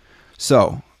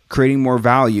 So, creating more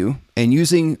value and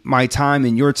using my time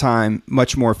and your time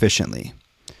much more efficiently.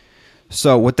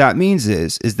 So, what that means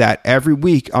is that every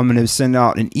week I'm going to send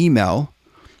out an email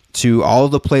to all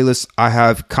of the playlists I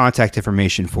have contact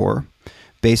information for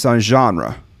based on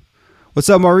genre. What's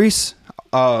up, Maurice?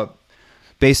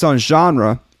 Based on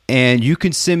genre, and you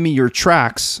can send me your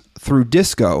tracks through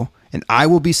Disco, and I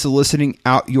will be soliciting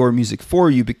out your music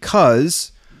for you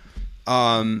because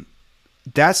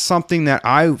that's something that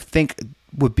I think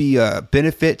would be a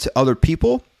benefit to other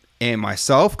people and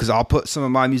myself, because I'll put some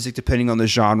of my music depending on the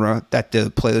genre that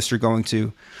the playlist you're going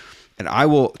to, and I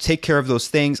will take care of those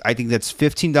things. I think that's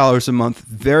 $15 a month,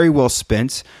 very well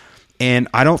spent, and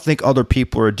I don't think other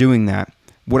people are doing that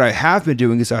what I have been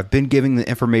doing is I've been giving the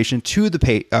information to the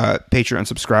Patreon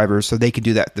subscribers so they can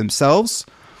do that themselves.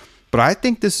 But I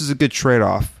think this is a good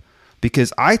trade-off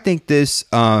because I think this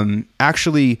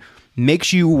actually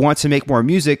makes you want to make more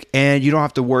music, and you don't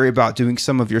have to worry about doing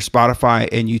some of your Spotify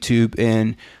and YouTube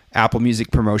and Apple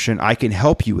Music promotion. I can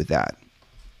help you with that,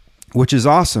 which is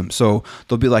awesome. So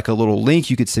there'll be like a little link.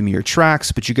 You could send me your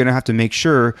tracks, but you're going to have to make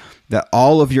sure that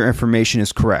all of your information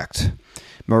is correct.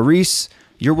 Maurice,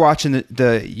 you're watching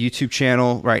the YouTube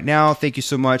channel right now. Thank you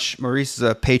so much. Maurice is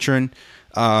a patron.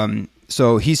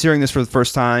 So he's hearing this for the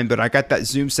first time, but I got that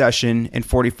Zoom session in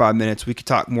 45 minutes. We could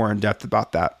talk more in depth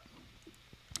about that.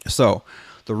 So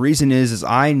the reason is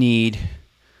I need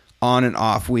on and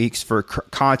off weeks for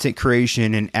content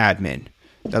creation and admin.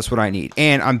 That's what I need.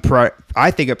 And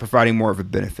I think I'm providing more of a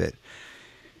benefit.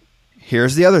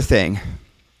 Here's the other thing.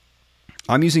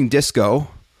 I'm using Disco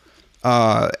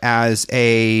as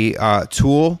a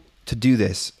tool to do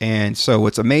this. And so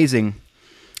what's amazing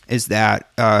is that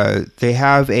they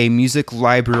have a music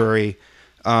library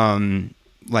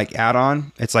like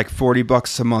add-on. It's like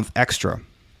 $40 a month extra.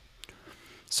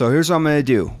 So here's what I'm going to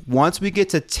do. Once we get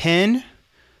to 10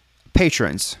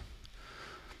 patrons,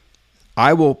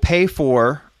 I will pay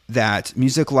for that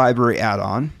music library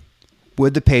add-on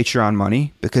with the Patreon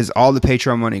money, because all the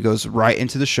Patreon money goes right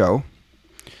into the show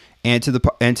and to the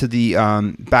back into the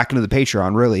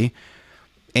Patreon, really.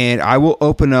 And I will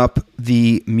open up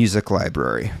the music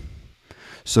library.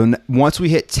 So once we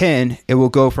hit 10, it will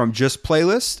go from just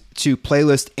playlist to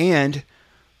playlist and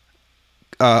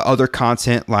other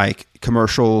content like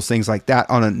commercials, things like that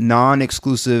on a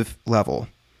non-exclusive level.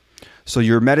 So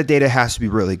your metadata has to be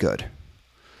really good,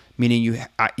 meaning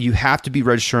you have to be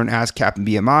registered as ASCAP and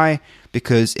BMI,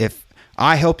 because if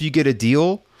I help you get a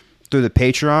deal through the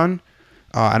Patreon,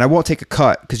 and I won't take a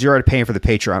cut because you're already paying for the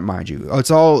Patreon, mind you. It's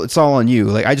all on you.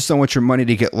 Like, I just don't want your money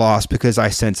to get lost because I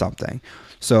sent something.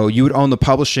 So you would own the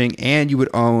publishing and you would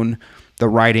own the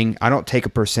writing. I don't take a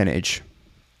percentage.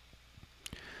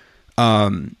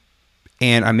 And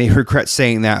I may regret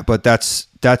saying that, but that's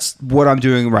what I'm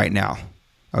doing right now.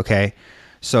 Okay.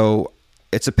 So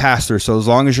it's a pass-through. So as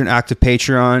long as you're an active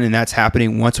Patreon, and that's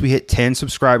happening once we hit 10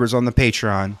 subscribers on the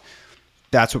Patreon,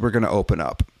 that's what we're going to open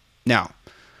up. Now,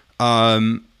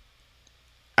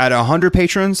 at 100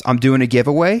 patrons, I'm doing a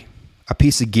giveaway, a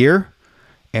piece of gear.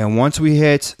 And once we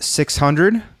hit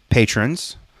 600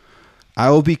 patrons, I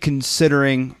will be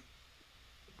considering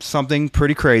something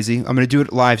pretty crazy. I'm going to do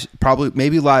it live,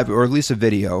 maybe live, or at least a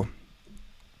video.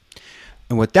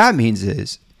 And what that means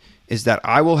is that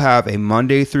I will have a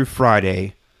Monday through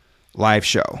Friday live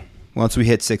show once we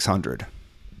hit 600.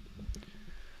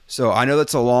 So I know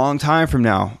that's a long time from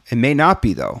now. It may not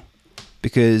be, though,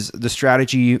 because the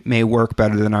strategy may work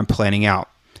better than I'm planning out.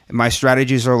 And my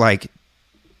strategies are like,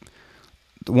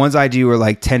 the ones I do are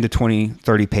like 10 to 20,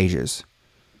 30 pages.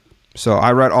 So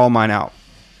I write all mine out.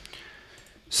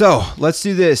 So let's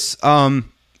do this.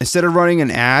 Instead of running an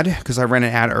ad, because I ran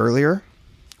an ad earlier,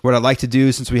 what I'd like to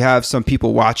do, since we have some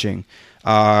people watching,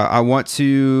 I want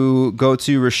to go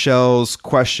to Rochelle's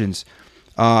questions.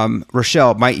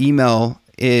 Rochelle, my email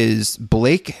is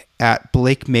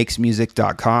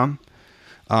blake@blakemakesmusic.com.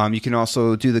 You can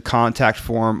also do the contact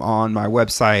form on my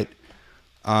website,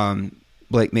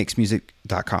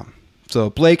 blakemakesmusic.com. So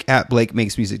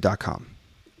blake@blakemakesmusic.com.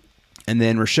 And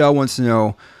then Rochelle wants to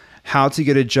know how to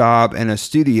get a job in a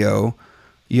studio.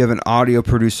 You have an audio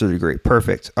producer degree.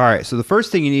 Perfect. All right. So the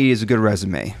first thing you need is a good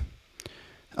resume,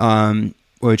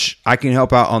 which I can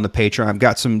help out on the Patreon. I've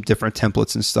got some different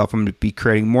templates and stuff. I'm going to be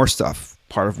creating more stuff.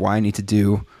 Part of why I need to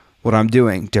do what I'm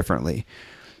doing differently.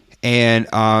 And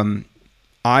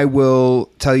I will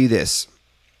tell you this.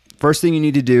 First thing you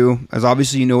need to do is,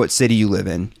 obviously you know what city you live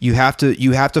in. You have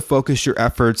to focus your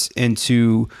efforts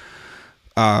into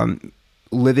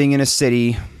living in a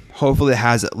city, hopefully it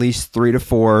has at least 3 to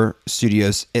 4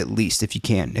 studios, at least, if you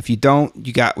can. If you don't,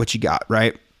 you got what you got,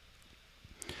 right?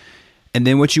 And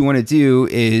then what you want to do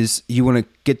is you want to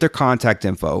get their contact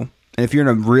info. And if you're in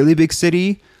a really big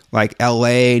city like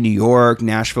LA, New York,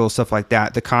 Nashville, stuff like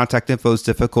that, the contact info is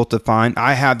difficult to find.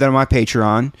 I have that on my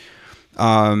Patreon.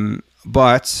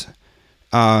 But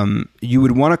you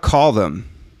would want to call them,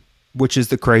 which is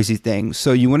the crazy thing.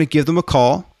 So you want to give them a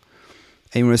call.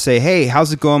 And you want to say, hey,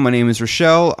 how's it going? My name is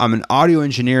Rochelle. I'm an audio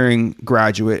engineering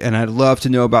graduate, and I'd love to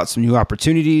know about some new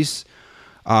opportunities.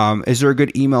 Is there a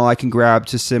good email I can grab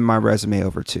to send my resume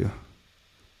over to?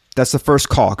 That's the first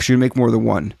call, because you're going to make more than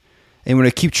one. And you want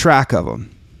to keep track of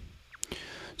them.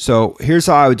 So here's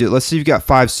how I would do it. Let's say you've got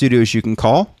 5 studios you can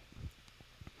call.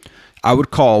 I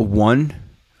would call one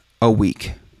a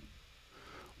week,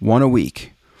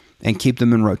 and keep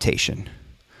them in rotation.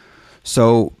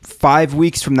 So 5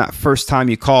 weeks from that first time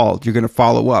you called, you're going to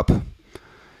follow up.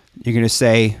 You're going to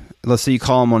say, let's say you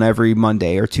call them on every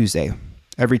Monday or Tuesday,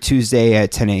 every Tuesday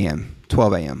at 10 a.m.,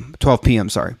 12 p.m.,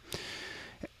 sorry.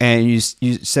 And you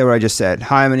say what I just said.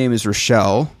 Hi, my name is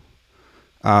Rochelle.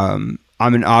 I'm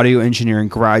an audio engineering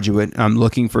graduate. I'm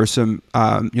looking for some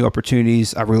new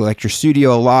opportunities. I really like your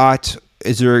studio a lot.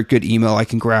 Is there a good email I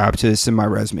can grab to send my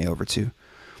resume over to?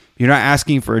 You're not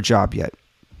asking for a job yet.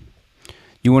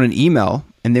 You want an email,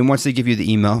 and then once they give you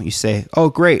the email, you say, oh,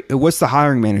 great. What's the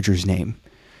hiring manager's name?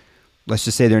 Let's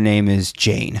just say their name is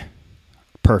Jane.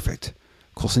 Perfect.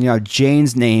 Cool. So you have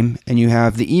Jane's name, and you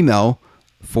have the email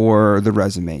for the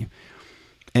resume.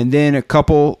 And then a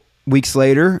couple weeks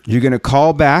later, you're going to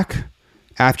call back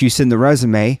after you send the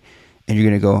resume, and you're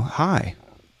going to go, hi,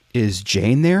 is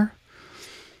Jane there?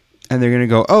 And they're going to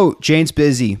go, oh, Jane's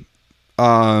busy.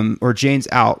 Or Jane's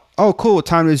out. Oh, cool. What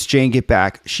time does Jane get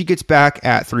back? She gets back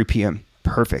at 3 p.m.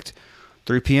 Perfect.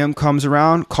 3 p.m. comes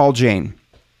around, call Jane.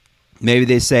 Maybe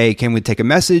they say, can we take a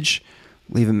message?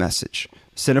 Leave a message.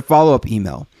 Send a follow-up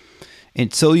email.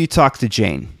 Until you talk to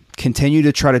Jane. Continue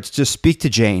to try to just speak to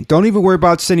Jane. Don't even worry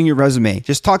about sending your resume.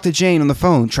 Just talk to Jane on the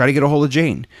phone. Try to get a hold of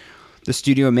Jane, the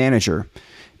studio manager.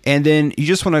 And then you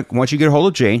just want to, once you get a hold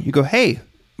of Jane, you go, hey,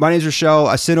 my name is Rochelle.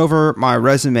 I sent over my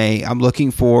resume. I'm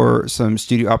looking for some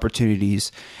studio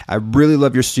opportunities. I really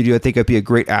love your studio. I think I'd be a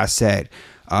great asset.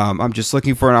 I'm just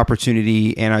looking for an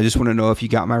opportunity, and I just want to know if you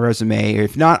got my resume.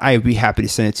 If not, I'd be happy to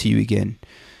send it to you again.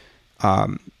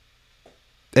 And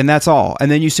that's all.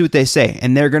 And then you see what they say.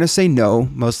 And they're going to say no,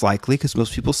 most likely, because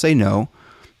most people say no.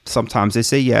 Sometimes they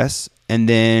say yes. And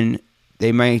then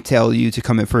they might tell you to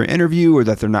come in for an interview or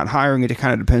that they're not hiring. It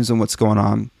kind of depends on what's going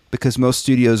on, because most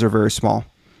studios are very small.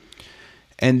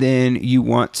 And then you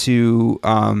want to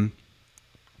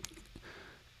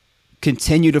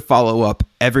continue to follow up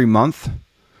every month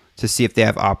to see if they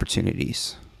have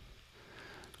opportunities.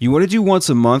 You want to do once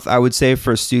a month, I would say,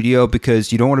 for a studio,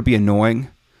 because you don't want to be annoying.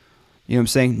 You know what I'm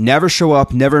saying? Never show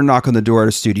up, never knock on the door at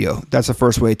a studio. That's the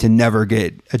first way to never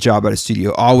get a job at a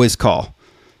studio. Always call.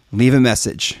 Leave a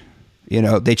message. You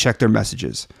know, they check their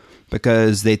messages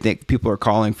because they think people are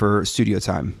calling for studio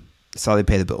time. That's how they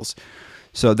pay the bills.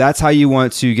 So that's how you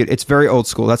want to get, it's very old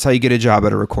school. That's how you get a job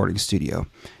at a recording studio.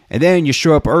 And then you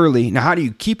show up early. Now, how do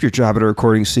you keep your job at a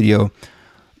recording studio?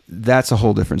 That's a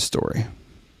whole different story.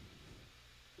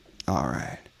 All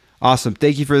right. Awesome.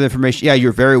 Thank you for the information. Yeah,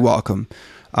 you're very welcome.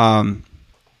 But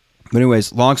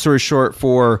anyways, long story short,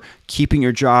 for keeping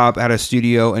your job at a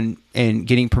studio and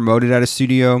getting promoted at a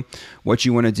studio, what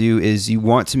you want to do is you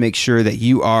want to make sure that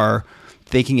you are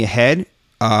thinking ahead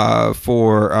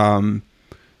for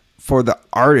the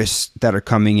artists that are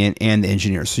coming in and the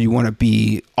engineers. So you want to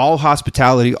be all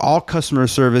hospitality, all customer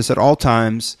service at all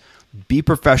times, be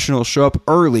professional, show up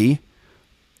early,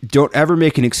 don't ever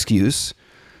make an excuse,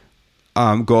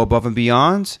 go above and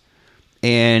beyond.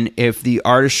 And if the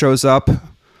artist shows up,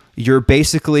 you're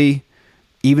basically,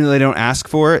 even though they don't ask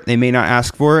for it, they may not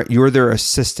ask for it, you're their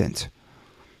assistant.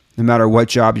 No matter what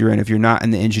job you're in, if you're not in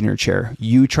the engineer chair,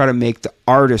 you try to make the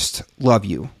artist love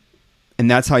you. And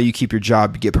that's how you keep your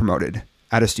job to get promoted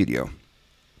at a studio.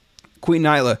 Queen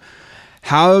Nyla,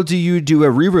 how do you do a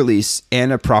re-release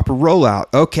and a proper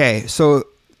rollout? Okay, so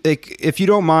if you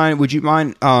don't mind, would you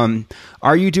mind,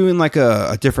 are you doing like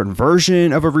a different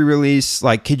version of a re-release?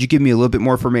 Like, could you give me a little bit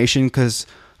more information? Because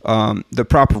the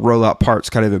proper rollout part's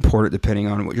kind of important depending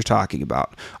on what you're talking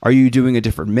about. Are you doing a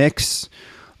different mix?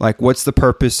 Like, what's the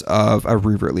purpose of a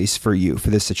re-release for you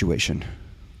for this situation?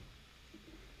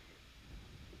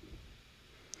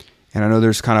 And I know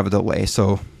there's kind of a delay,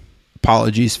 so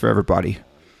apologies for everybody.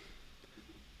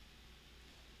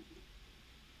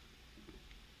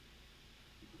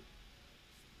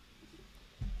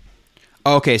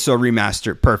 Okay, so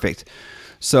remaster. Perfect.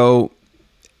 So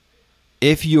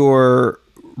if your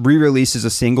re-release is a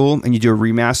single and you do a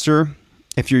remaster,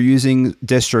 if you're using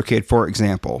DistroKid, for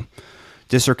example,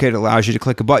 DistroKid allows you to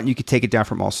click a button. You can take it down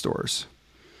from all stores.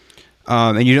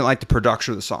 And you didn't like the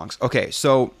production of the songs. Okay,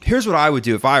 so here's what I would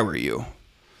do if I were you.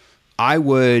 I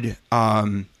would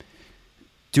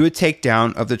do a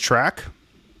takedown of the track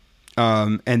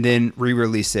and then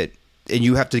re-release it. And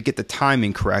you have to get the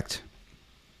timing correct.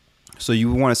 So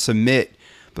you want to submit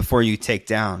before you take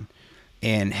down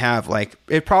and have like,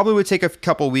 it probably would take a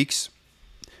couple weeks.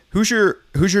 Who's your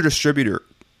distributor?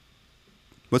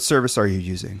 What service are you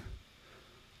using?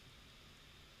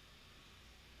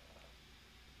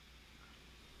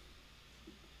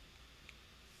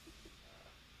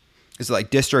 Is it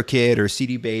like DistroKid or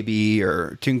CD Baby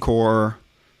or TuneCore?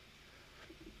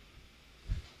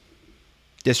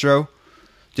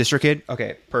 DistroKid?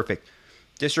 Okay, perfect.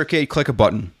 DistroKid, click a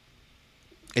button.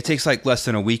 It takes like less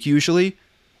than a week usually.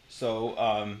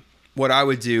 So what I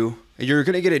would do, you're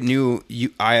going to get a new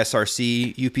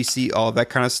ISRC, UPC, all of that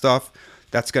kind of stuff.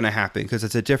 That's going to happen because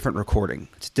it's a different recording.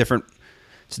 It's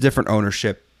a different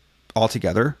ownership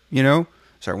altogether, you know?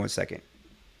 Sorry, 1 second.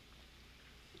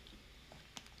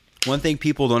 One thing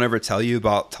people don't ever tell you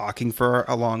about talking for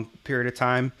a long period of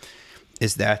time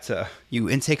is that you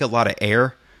intake a lot of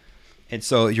air. And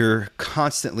so you're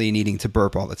constantly needing to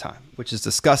burp all the time, which is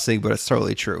disgusting, but it's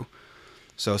totally true.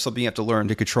 So something you have to learn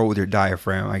to control with your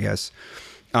diaphragm, I guess.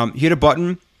 You hit a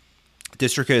button.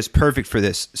 DistroKid is perfect for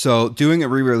this. So doing a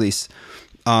re-release,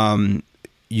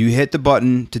 you hit the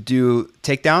button to do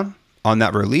takedown on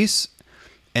that release,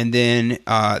 and then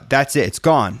that's it. It's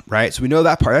gone, right? So we know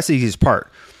that part. That's the easiest part.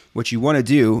 What you want to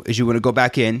do is you want to go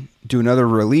back in, do another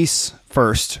release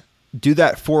first, do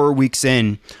that 4 weeks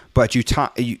in, but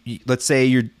let's say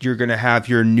you're going to have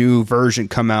your new version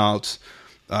come out.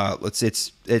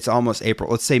 It's almost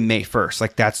April. Let's say May 1st.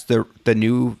 Like that's the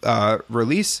new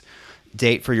release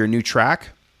date for your new track.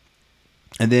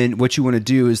 And then what you want to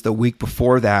do is the week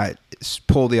before that is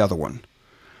pull the other one.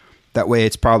 That way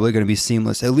it's probably going to be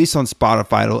seamless. At least on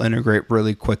Spotify, it'll integrate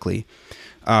really quickly.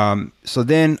 So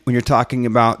then when you're talking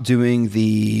about doing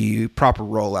the proper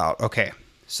rollout, okay.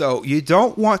 So you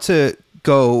don't want to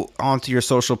go onto your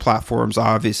social platforms,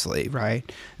 obviously, right?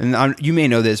 And you may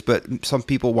know this, but some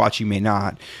people watching may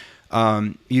not.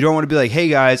 You don't want to be like, hey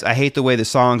guys, I hate the way the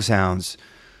song sounds.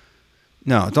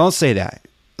 No, don't say that.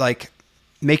 Like,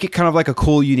 make it kind of like a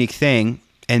cool, unique thing,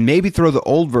 and maybe throw the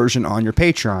old version on your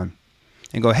Patreon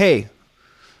and go, hey,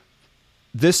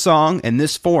 this song in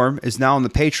this form is now on the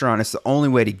Patreon. It's the only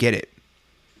way to get it.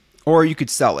 Or you could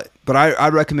sell it. But I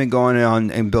recommend going on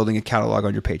and building a catalog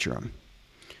on your Patreon.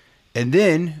 And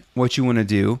then what you want to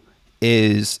do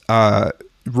is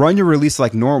run your release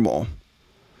like normal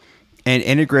and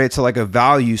integrate it to like a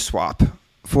value swap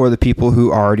for the people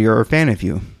who already are a fan of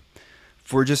you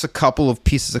for just a couple of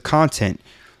pieces of content.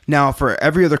 Now, for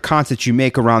every other content you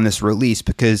make around this release,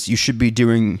 because you should be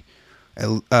doing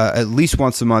at least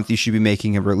once a month, you should be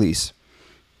making a release,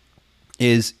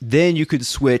 is then you could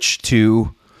switch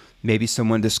to maybe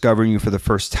someone discovering you for the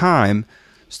first time,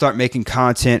 start making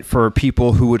content for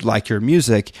people who would like your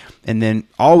music, and then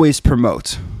always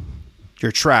promote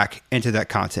your track into that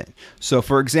content. So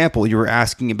for example, you were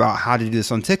asking about how to do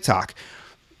this on TikTok.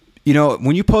 You know,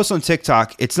 when you post on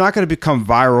TikTok, it's not going to become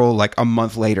viral like a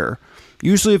month later.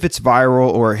 Usually if it's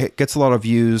viral or it gets a lot of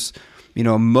views, you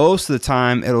know, most of the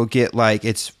time it'll get like,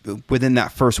 it's within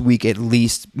that first week at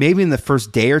least, maybe in the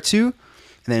first day or two,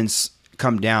 and then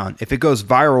come down. If it goes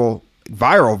viral,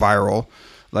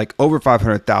 like over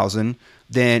 500,000,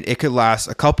 then it could last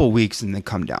a couple weeks and then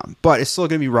come down. But it's still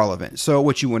going to be relevant. So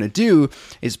what you want to do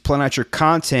is plan out your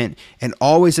content, and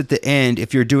always at the end,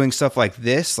 if you're doing stuff like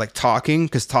this, like talking,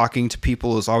 because talking to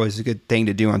people is always a good thing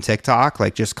to do on TikTok,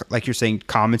 like just like you're saying,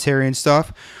 commentary and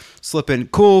stuff, slip in,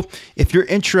 cool, if you're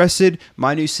interested,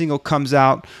 my new single comes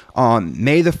out on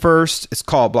May the 1st. It's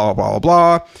called blah, blah,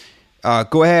 blah, blah.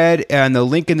 Go ahead, and the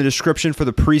link in the description for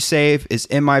the pre-save is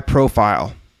in my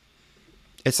profile.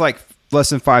 It's like less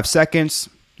than 5 seconds.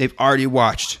 They've already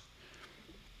watched.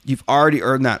 You've already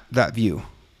earned that view,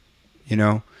 you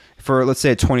know, for let's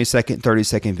say a 20-second,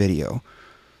 30-second video.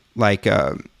 Like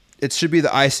it should be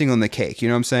the icing on the cake. You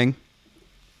know what I'm saying?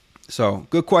 So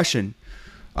good question.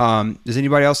 Does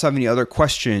anybody else have any other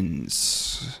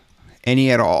questions?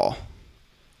 Any at all?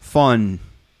 Fun,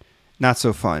 not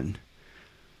so fun.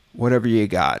 Whatever you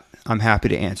got, I'm happy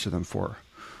to answer them for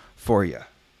you.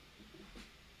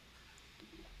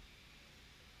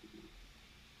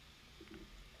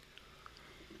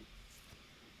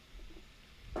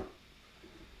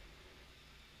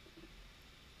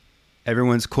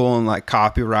 Everyone's cool and like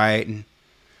copyright, and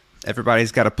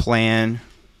everybody's got a plan.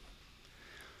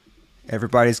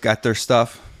 Everybody's got their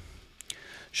stuff.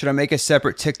 Should I make a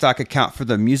separate TikTok account for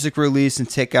the music release and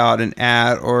take out an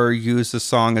ad, or use the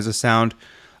song as a sound?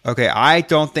 Okay, I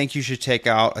don't think you should take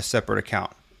out a separate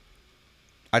account.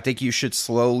 I think you should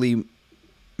slowly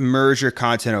merge your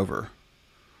content over.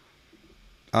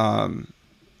 I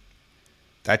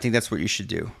think that's what you should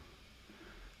do.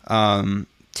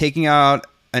 Taking out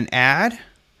an ad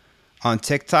on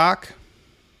TikTok,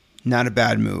 not a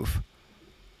bad move.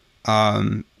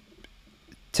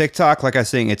 TikTok, like I was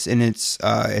saying,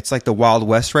 it's like the Wild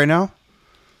West right now.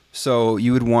 So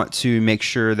you would want to make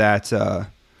sure that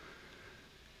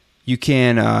you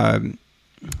can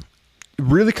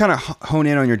really kind of hone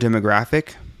in on your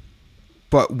demographic,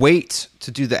 but wait to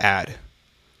do the ad,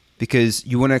 because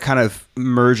you want to kind of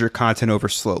merge your content over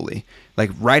slowly.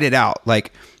 Like write it out.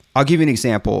 Like I'll give you an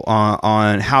example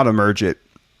on how to merge it.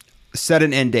 Set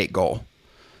an end date goal.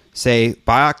 Say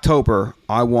by October,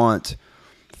 I want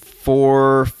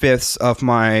 4/5 of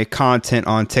my content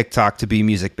on TikTok to be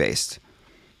music based.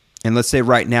 And let's say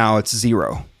right now it's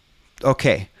 0.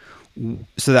 Okay.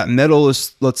 So that middle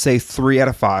is, let's say 3 out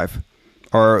of 5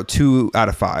 or 2 out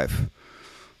of 5,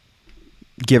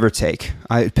 give or take.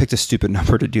 I picked a stupid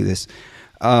number to do this.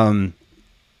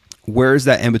 Where is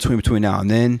that in between now and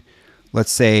then?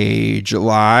 Let's say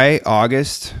July,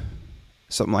 August,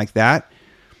 something like that.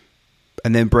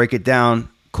 And then break it down.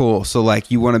 Cool. So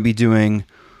like you want to be doing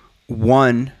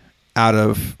 1 out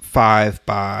of 5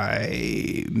 by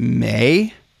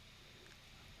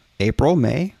April,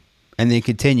 May, and then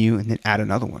continue and then add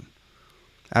another one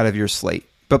out of your slate.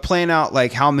 But plan out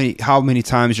like how many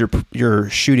times you're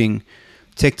shooting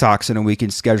TikToks in a week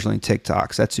and scheduling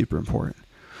TikToks. That's super important.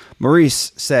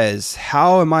 Maurice says,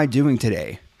 "How am I doing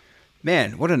today?"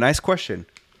 Man, what a nice question.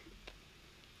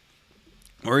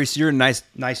 Maurice, you're a nice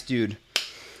dude.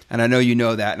 And I know you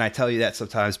know that, and I tell you that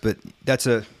sometimes, but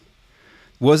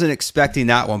wasn't expecting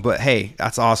that one, but hey,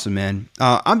 that's awesome, man.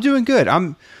 I'm doing good.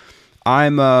 I'm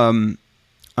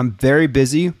very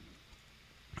busy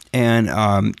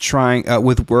and trying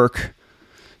with work,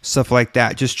 stuff like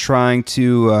that. Just trying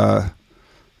to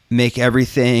make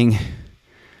everything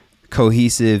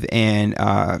cohesive, and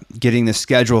getting the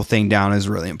schedule thing down is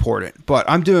really important. But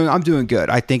I'm doing good.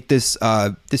 I think this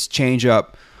change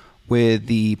up with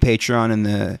the Patreon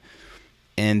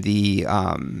and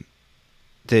the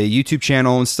YouTube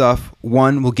channel and stuff.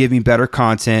 1, will give me better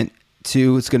content.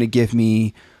 2, it's going to give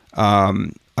me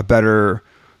a better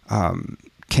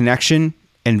connection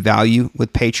and value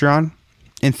with Patreon.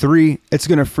 And 3, it's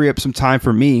going to free up some time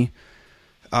for me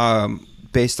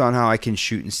based on how I can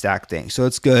shoot and stack things. So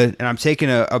it's good. And I'm taking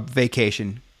a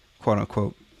vacation, quote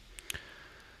unquote.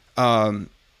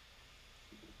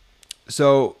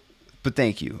 But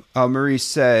thank you. Maurice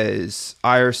says,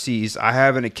 IRCs, I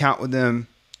have an account with them,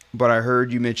 but I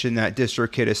heard you mention that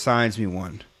DistroKid assigns me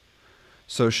one.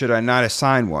 So should I not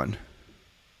assign one?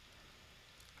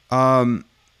 Oh,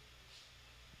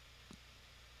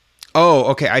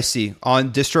 okay, I see.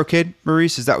 On DistroKid,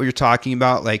 Maurice, is that what you're talking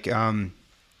about? Like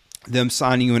them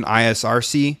signing you an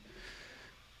ISRC?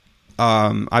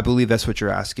 I believe that's what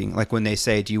you're asking. Like when they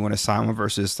say, do you want to sign one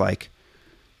versus like,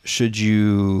 should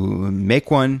you make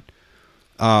one?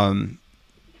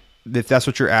 If that's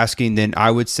what you're asking, then I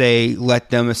would say let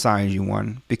them assign you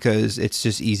one, because it's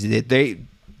just easy.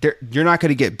 You're not going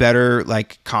to get better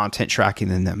like content tracking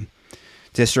than them.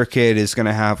 DistroKid is going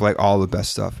to have like all the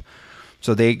best stuff.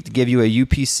 So they give you a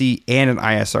UPC and an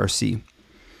ISRC.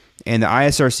 And the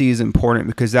ISRC is important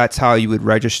because that's how you would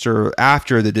register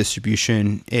after the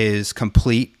distribution is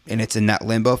complete and it's in that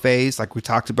limbo phase. Like we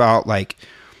talked about, like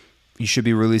you should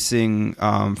be releasing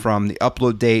from the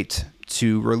upload date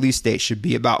to release date should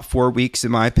be about 4 weeks,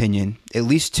 in my opinion, at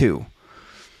least 2.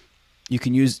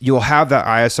 You'll have that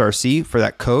ISRC for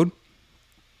that code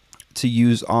to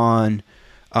use on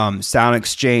Sound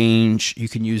Exchange. You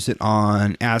can use it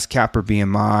on ASCAP or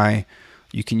BMI.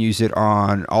 You can use it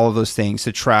on all of those things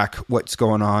to track what's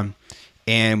going on.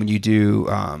 And when you do,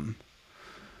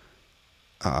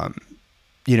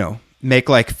 make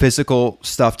like physical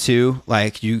stuff too,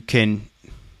 like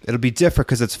it'll be different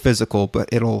because it's physical, but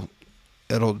it'll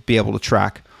be able to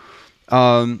track.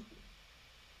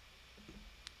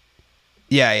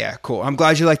 Yeah, cool. I'm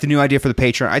glad you like the new idea for the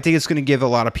Patreon. I think it's going to give a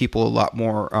lot of people a lot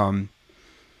more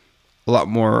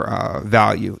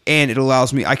value, and it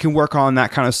allows me, I can work on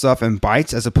that kind of stuff in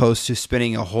bites as opposed to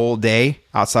spending a whole day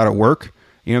outside of work.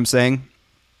 You know what I'm saying?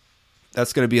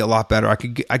 That's going to be a lot better. I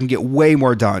can get way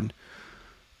more done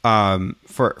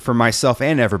for myself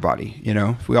and everybody,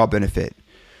 if we all benefit.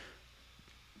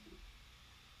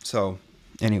 So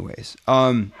anyways,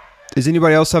 does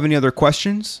anybody else have any other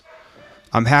questions?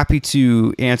 I'm happy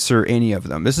to answer any of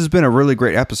them. This has been a really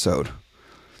great episode,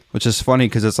 which is funny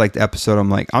because it's like the episode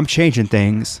I'm changing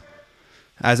things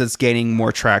as it's gaining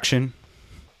more traction.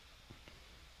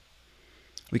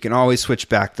 We can always switch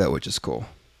back though, which is cool.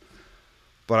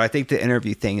 But I think the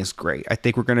interview thing is great. I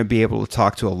think we're going to be able to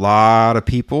talk to a lot of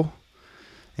people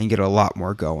and get a lot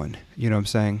more going. You know what I'm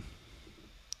saying?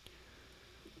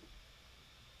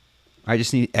 I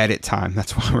just need edit time.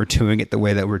 That's why we're doing it the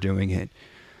way that we're doing it.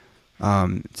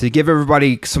 To give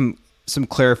everybody some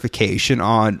clarification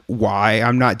on why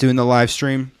I'm not doing the live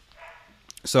stream.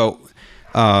 So,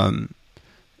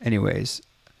 anyways.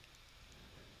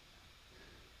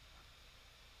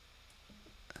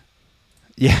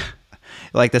 Yeah.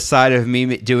 Like the side of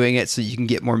me doing it so you can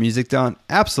get more music done.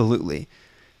 Absolutely.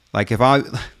 Like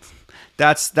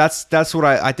that's what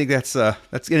I think that's and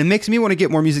it makes me want to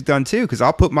get more music done too, because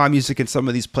I'll put my music in some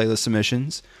of these playlist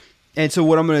submissions. And so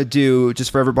what I'm going to do,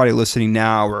 just for everybody listening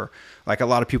now, or like a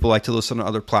lot of people like to listen to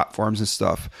other platforms and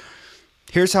stuff,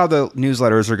 here's how the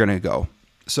newsletters are going to go.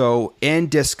 So in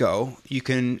Disco, you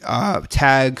can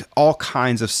tag all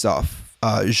kinds of stuff,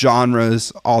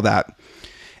 genres, all that.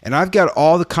 And I've got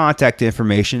all the contact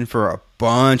information for a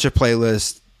bunch of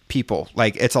playlist people.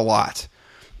 Like, it's a lot.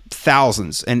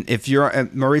 Thousands. And if you're,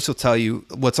 Maurice will tell you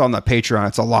what's on the Patreon.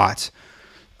 It's a lot.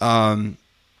 Know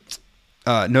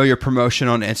your promotion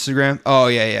on Instagram. Oh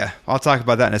yeah. I'll talk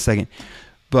about that in a second.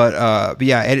 But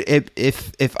yeah,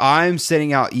 if I'm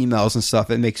sending out emails and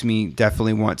stuff, it makes me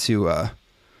definitely want to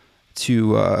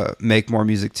make more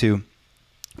music too.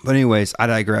 But anyways, I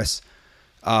digress.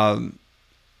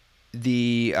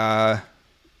 The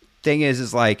thing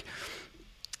is like,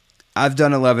 I've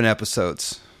done 11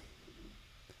 episodes,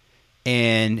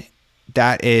 and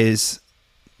that is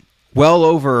well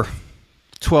over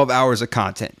 12 hours of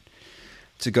content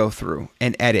to go through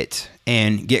and edit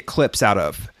and get clips out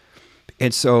of.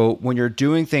 And so when you're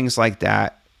doing things like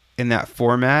that in that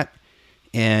format,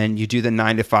 and you do the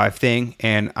 9 to 5 thing,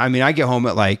 and I mean, I get home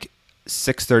at like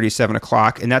 6:30, 7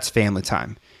 o'clock, and that's family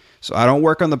time. So I don't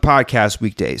work on the podcast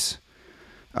weekdays.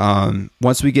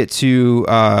 Once we get to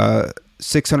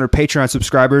 600 Patreon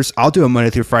subscribers, I'll do a Monday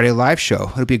through Friday live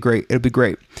show. It'll be great.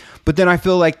 But then I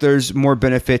feel like there's more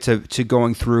benefit to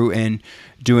going through and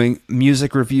doing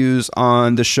music reviews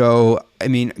on the show. I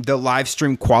mean, the live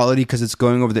stream quality, because it's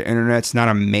going over the internet, it's not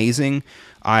amazing.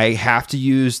 I have to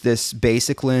use this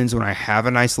basic lens when I have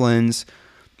a nice lens,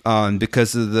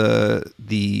 because of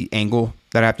the angle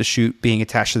that I have to shoot being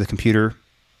attached to the computer.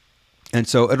 And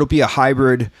so it'll be a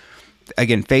hybrid.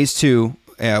 Again, phase 2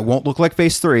 won't look like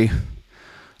phase 3.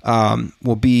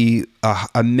 Will be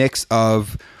a mix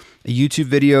of a YouTube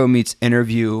video meets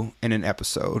interview in an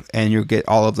episode, and you'll get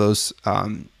all of those.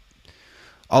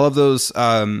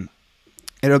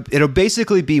 It'll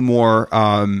basically be more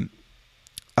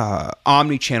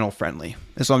omni-channel friendly.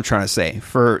 That's what I'm trying to say,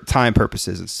 for time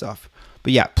purposes and stuff.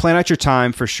 But yeah, plan out your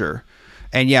time for sure.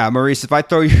 And yeah, Maurice, if I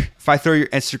throw your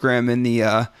Instagram in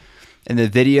the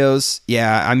videos,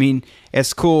 yeah, I mean,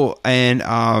 it's cool, and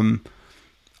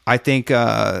I think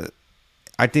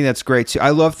that's great too. I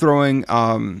love throwing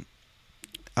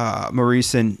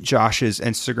Maurice and Josh's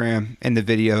Instagram in the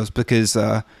videos, because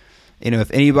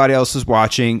if anybody else is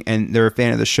watching and they're a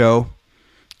fan of the show,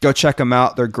 go check them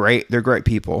out. They're great. They're great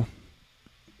people,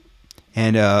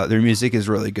 and their music is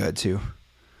really good too.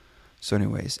 So,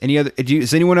 anyways,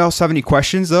 does anyone else have any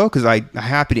questions though? Because I'm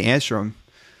happy to answer them.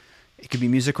 It could be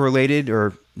music related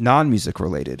or non-music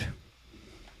related,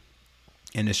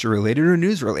 industry related or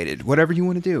news related, whatever you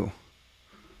want to do.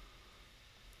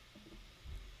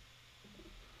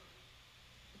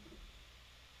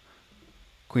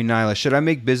 Queen Nyla, should I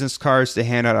make business cards to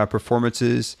hand out at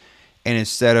performances, and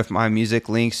instead of my music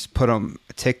links, put them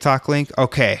a TikTok link?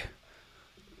 Okay,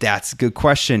 that's a good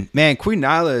question. Man, Queen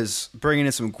Nyla is bringing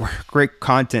in some great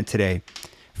content today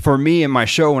for me and my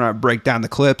show when I break down the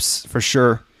clips, for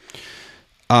sure.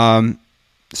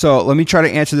 So let me try to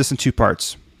answer this in 2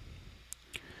 parts.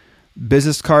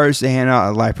 Business cards to hand out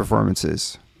at live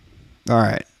performances. All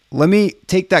right, let me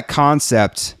take that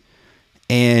concept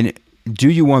and do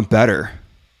you one better.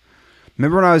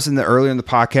 Remember when I was earlier in the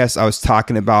podcast, I was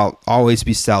talking about always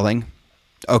be selling.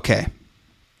 Okay.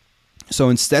 So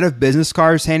instead of business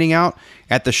cards handing out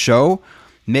at the show,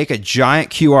 make a giant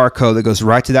QR code that goes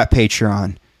right to that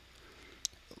Patreon.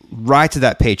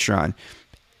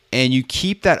 And you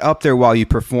keep that up there while you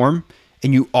perform,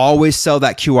 and you always sell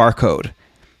that QR code,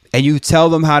 and you tell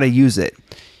them how to use it.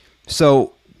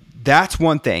 So that's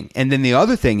one thing. And then the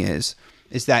other thing is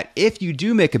that if you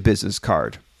do make a business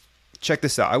card, check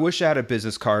this out. I wish I had a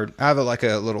business card. I have a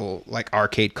little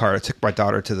arcade card. I took my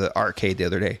daughter to the arcade the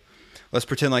other day. Let's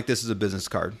pretend like this is a business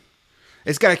card.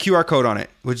 It's got a QR code on it,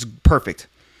 which is perfect.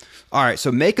 All right,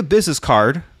 so make a business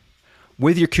card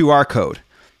with your QR code.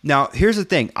 Now, here's the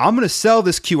thing. I'm going to sell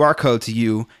this QR code to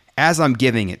you as I'm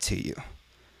giving it to you.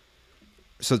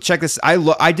 So check this.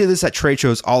 I did this at trade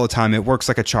shows all the time. It works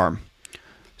like a charm.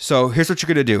 So here's what you're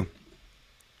going to do.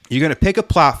 You're going to pick a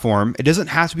platform. It doesn't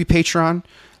have to be Patreon.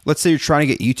 Let's say you're trying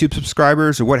to get YouTube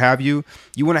subscribers or what have you.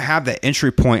 You want to have that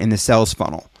entry point in the sales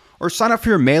funnel. Or sign up for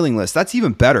your mailing list. That's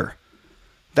even better.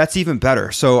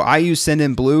 So I use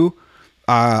Sendinblue.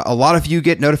 A lot of you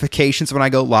get notifications when I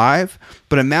go live.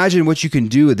 But imagine what you can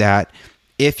do with that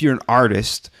if you're an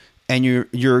artist and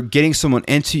you're getting someone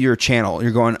into your channel.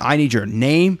 You're going, I need your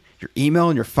name, your email,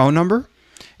 and your phone number.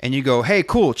 And you go, hey,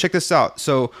 cool, check this out.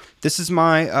 So this is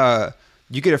my,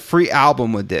 you get a free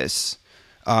album with this.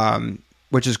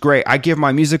 which is great. I give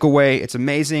my music away. It's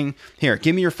amazing. Here,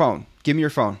 give me your phone. Give me your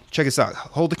phone. Check this out.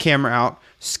 Hold the camera out.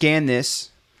 Scan this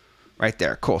right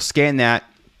there. Cool. Scan that.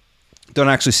 Don't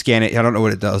actually scan it. I don't know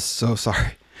what it does. So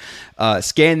sorry.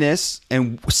 Scan this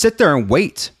and sit there and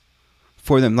wait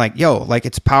for them. Like, yo, like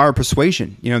it's power of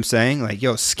persuasion. You know what I'm saying? Like,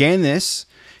 yo, scan this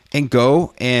and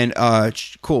go and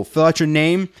cool. Fill out your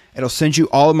name. It'll send you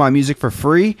all of my music for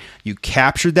free. You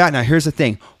captured that. Now here's the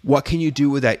thing. What can you do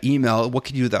with that email? What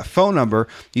can you do with that phone number?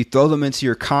 You throw them into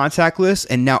your contact list.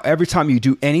 And now every time you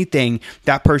do anything,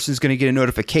 that person's going to get a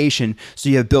notification. So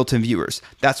you have built-in viewers.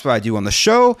 That's what I do on the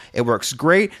show. It works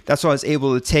great. That's why I was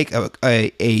able to take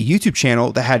a YouTube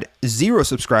channel that had 0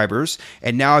 subscribers.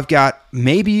 And now I've got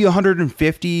maybe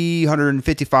 150,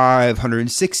 155,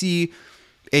 160.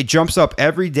 It jumps up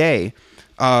every day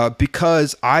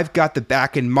because I've got the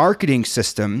back-end marketing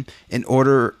system in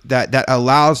order that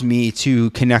allows me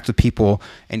to connect with people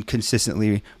and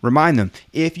consistently remind them.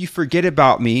 If you forget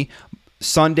about me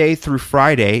Sunday through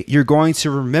Friday, you're going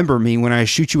to remember me when I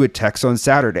shoot you a text on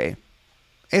Saturday.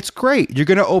 It's great. You're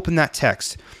going to open that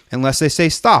text unless they say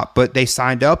stop, but they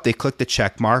signed up, they click the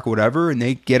check mark, whatever, and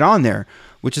they get on there,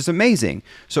 which is amazing.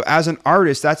 So as an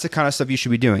artist, that's the kind of stuff you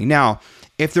should be doing. Now,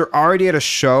 if they're already at a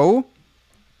show,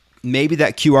 maybe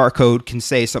that QR code can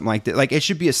say something like that. Like it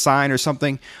should be a sign or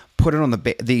something. Put it on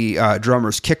the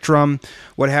drummer's kick drum,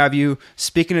 what have you.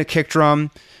 Speaking of kick drum,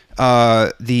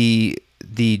 the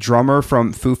drummer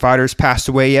from Foo Fighters passed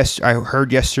away. Yes, I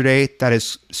heard yesterday. That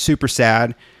is super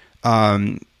sad.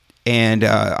 He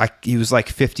was like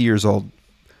 50 years old.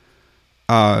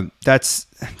 That's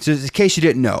just in case you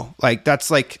didn't know. Like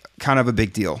that's like kind of a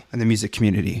big deal in the music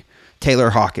community. Taylor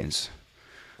Hawkins.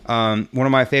 One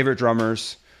of my favorite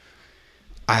drummers.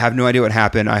 I have no idea what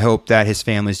happened. I hope that his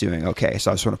family's doing okay.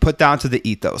 So I just want to put down to the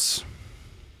ethos.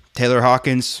 Taylor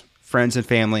Hawkins, friends and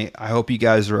family, I hope you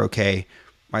guys are okay.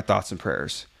 My thoughts and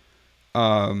prayers.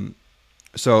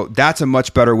 So that's a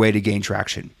much better way to gain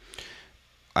traction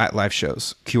at live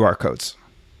shows, QR codes.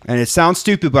 And it sounds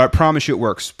stupid, but I promise you it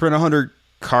works. Print 100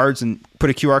 cards and put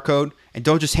a QR code and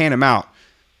don't just hand them out.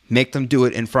 Make them do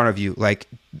it in front of you. Like,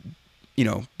 you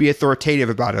know, be authoritative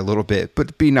about it a little bit,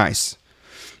 but be nice.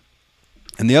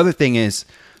 And the other thing is,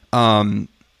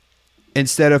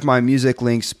 instead of my music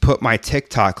links, put my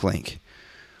TikTok link.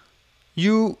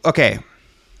 Here's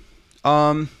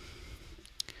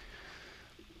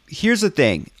the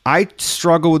thing. I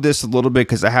struggle with this a little bit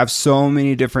because I have so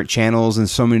many different channels and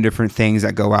so many different things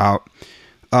that go out.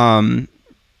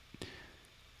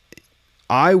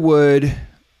 I would...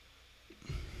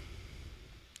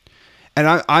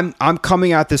 And I'm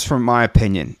coming at this from my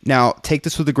opinion. Now, take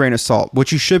this with a grain of salt.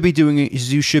 What you should be doing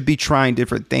is you should be trying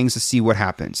different things to see what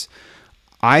happens.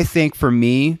 I think for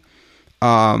me,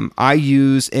 I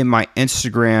use in my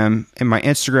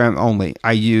Instagram only,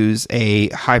 I use a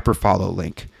hyperfollow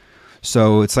link.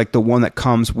 So it's like the one that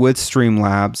comes with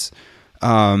Streamlabs.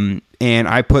 And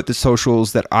I put the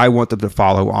socials that I want them to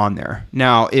follow on there.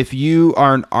 Now, if you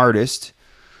are an artist,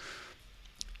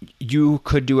 you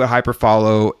could do a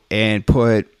hyperfollow and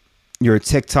put your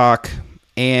TikTok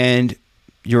and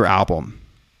your album.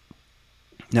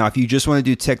 Now, if you just want to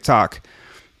do TikTok,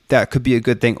 that could be a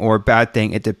good thing or a bad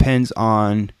thing. It depends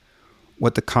on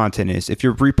what the content is. If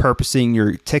you're repurposing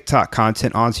your TikTok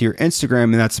content onto your Instagram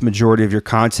and that's the majority of your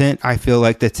content, I feel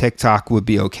like the TikTok would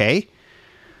be okay.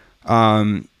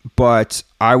 But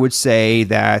I would say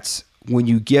that when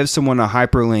you give someone a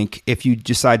hyperlink, if you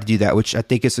decide to do that, which I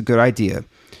think is a good idea,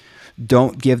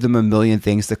 don't give them a million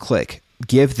things to click.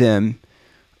 Give them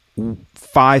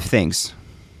 5 things.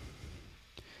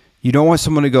 You don't want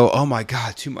someone to go, oh my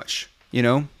God, too much. You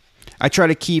know, I try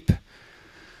to keep,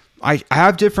 I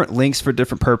have different links for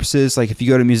different purposes. Like if you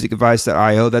go to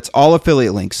musicadvice.io, that's all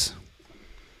affiliate links.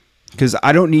 Because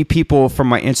I don't need people from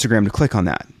my Instagram to click on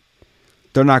that.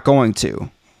 They're not going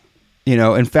to. You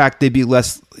know, in fact, you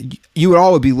would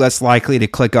all be less likely to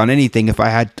click on anything if I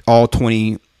had all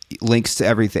 20 links to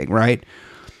everything, right?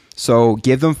 So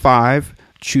give them 5,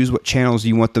 choose what channels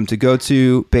you want them to go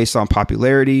to based on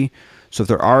popularity. So if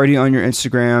they're already on your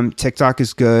Instagram, TikTok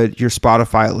is good. Your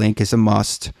Spotify link is a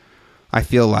must, I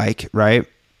feel like, right?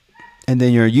 And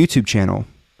then your YouTube channel.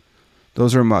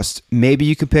 Those are a must. Maybe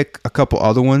you can pick a couple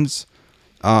other ones,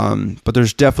 but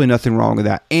there's definitely nothing wrong with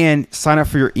that. And sign up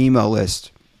for your email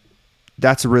list.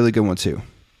 That's a really good one too.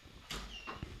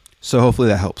 So hopefully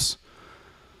that helps.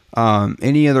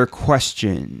 Any other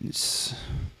questions?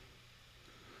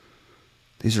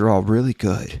 These are all really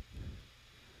good.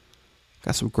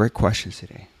 Got some great questions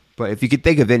today. But if you could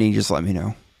think of any, just let me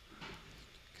know.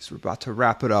 Because we're about to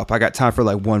wrap it up. I got time for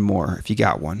like one more if you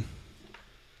got one.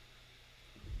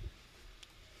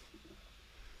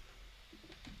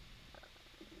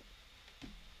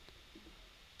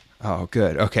 Oh,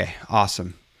 good. Okay,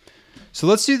 awesome. So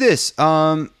let's do this.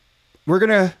 We're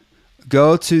gonna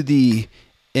go to the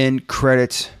end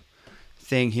credit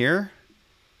thing here,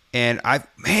 and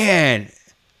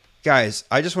guys,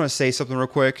 I just want to say something real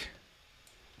quick.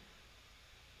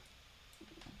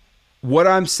 What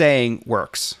I'm saying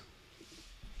works.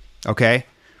 Okay,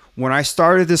 when I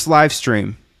started this live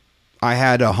stream, I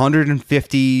had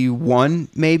 151,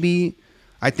 maybe.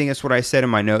 I think that's what I said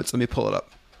in my notes. Let me pull it up.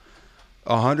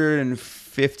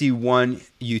 151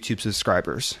 YouTube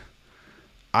subscribers.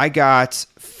 I got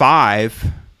 5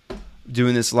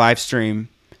 doing this live stream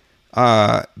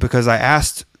because I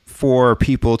asked for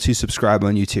people to subscribe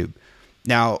on YouTube.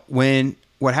 Now,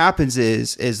 what happens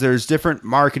is there's different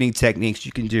marketing techniques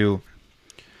you can do,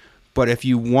 but if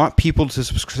you want people to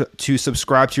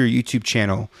subscribe to your YouTube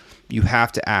channel, you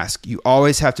have to ask. You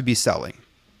always have to be selling,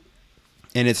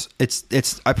 and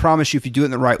it's. I promise you, if you do it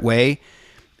in the right way,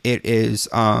 it is.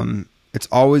 It's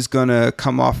always gonna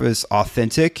come off as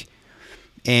authentic,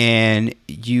 and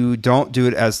you don't do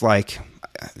it as like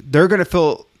they're not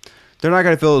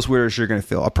gonna feel as weird as you're gonna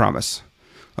feel. I promise.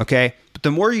 Okay, but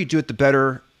the more you do it, the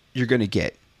better you're gonna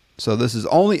get. So this is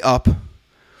only up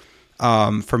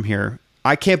from here.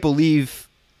 I can't believe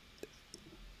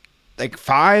like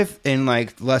 5 in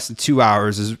like less than 2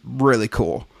 hours is really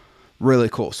cool. Really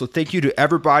cool. So thank you to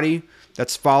everybody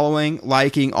that's following,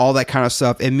 liking, all that kind of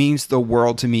stuff. It means the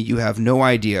world to me. You have no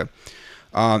idea.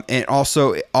 And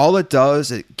also, all it does,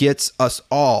 it gets us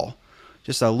all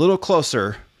just a little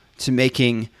closer to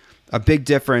making a big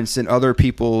difference in other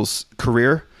people's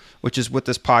career, which is what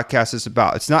this podcast is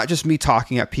about. It's not just me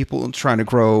talking at people and trying to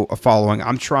grow a following.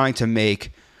 I'm trying to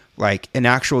make like an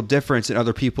actual difference in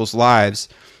other people's lives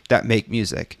that make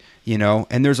music, you know,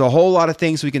 and there's a whole lot of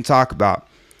things we can talk about.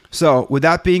 So with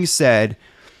that being said,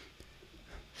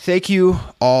 thank you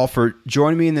all for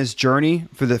joining me in this journey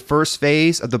for the first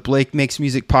phase of the Blake Makes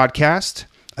Music podcast.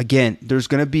 Again, there's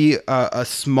going to be a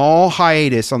small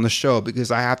hiatus on the show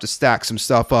because I have to stack some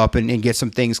stuff up and get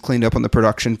some things cleaned up on the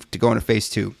production to go into phase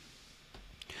 2.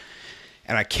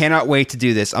 And I cannot wait to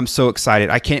do this. I'm so excited.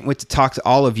 I can't wait to talk to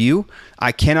all of you.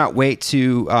 I cannot wait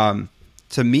to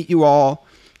meet you all,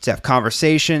 to have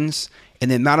conversations, and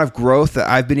the amount of growth that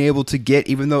I've been able to get,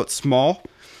 even though it's small,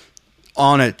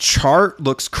 on a chart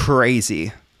looks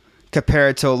crazy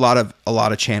compared to a lot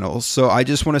of channels. So I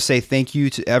just want to say thank you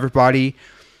to everybody.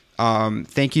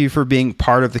 Thank you for being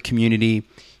part of the community.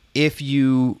 If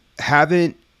you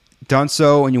haven't done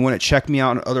so and you want to check me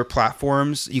out on other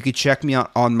platforms, you can check me out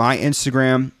on my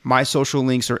Instagram. My social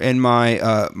links are in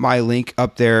my link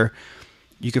up there.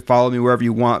 You can follow me wherever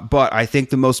you want, but I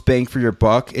think the most bang for your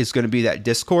buck is going to be that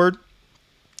Discord.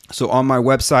 So on my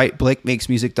website,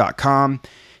 blakemakesmusic.com,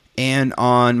 and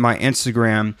on my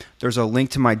Instagram, there's a link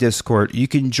to my Discord. You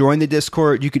can join the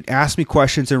Discord. You can ask me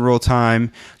questions in real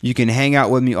time. You can hang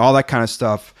out with me, all that kind of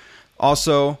stuff.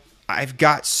 Also, I've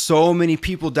got so many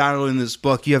people downloading this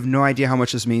book. You have no idea how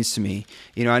much this means to me.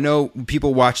 You know, I know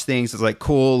people watch things that's like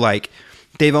cool, like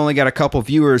they've only got a couple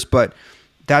viewers, but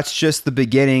that's just the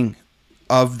beginning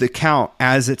of the count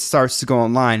as it starts to go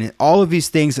online. And all of these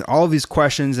things and all of these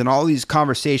questions and all these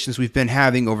conversations we've been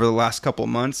having over the last couple of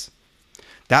months,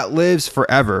 that lives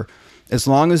forever. As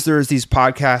long as there's these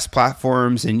podcast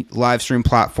platforms and live stream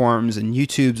platforms and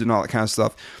YouTubes and all that kind of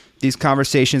stuff, these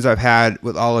conversations I've had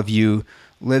with all of you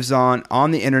lives on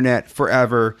the internet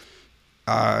forever,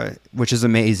 which is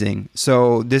amazing.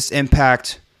 So this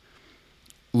impact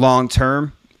long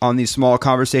term on these small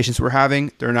conversations we're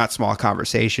having, they're not small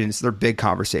conversations, they're big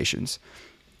conversations.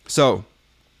 So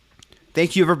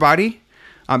thank you, everybody.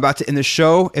 I'm about to end the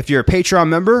show. If you're a Patreon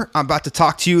member, I'm about to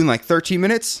talk to you in like 13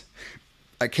 minutes.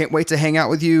 I can't wait to hang out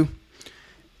with you.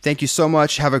 Thank you so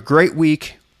much. Have a great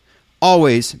week.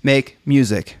 Always make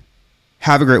music.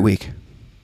 Have a great week.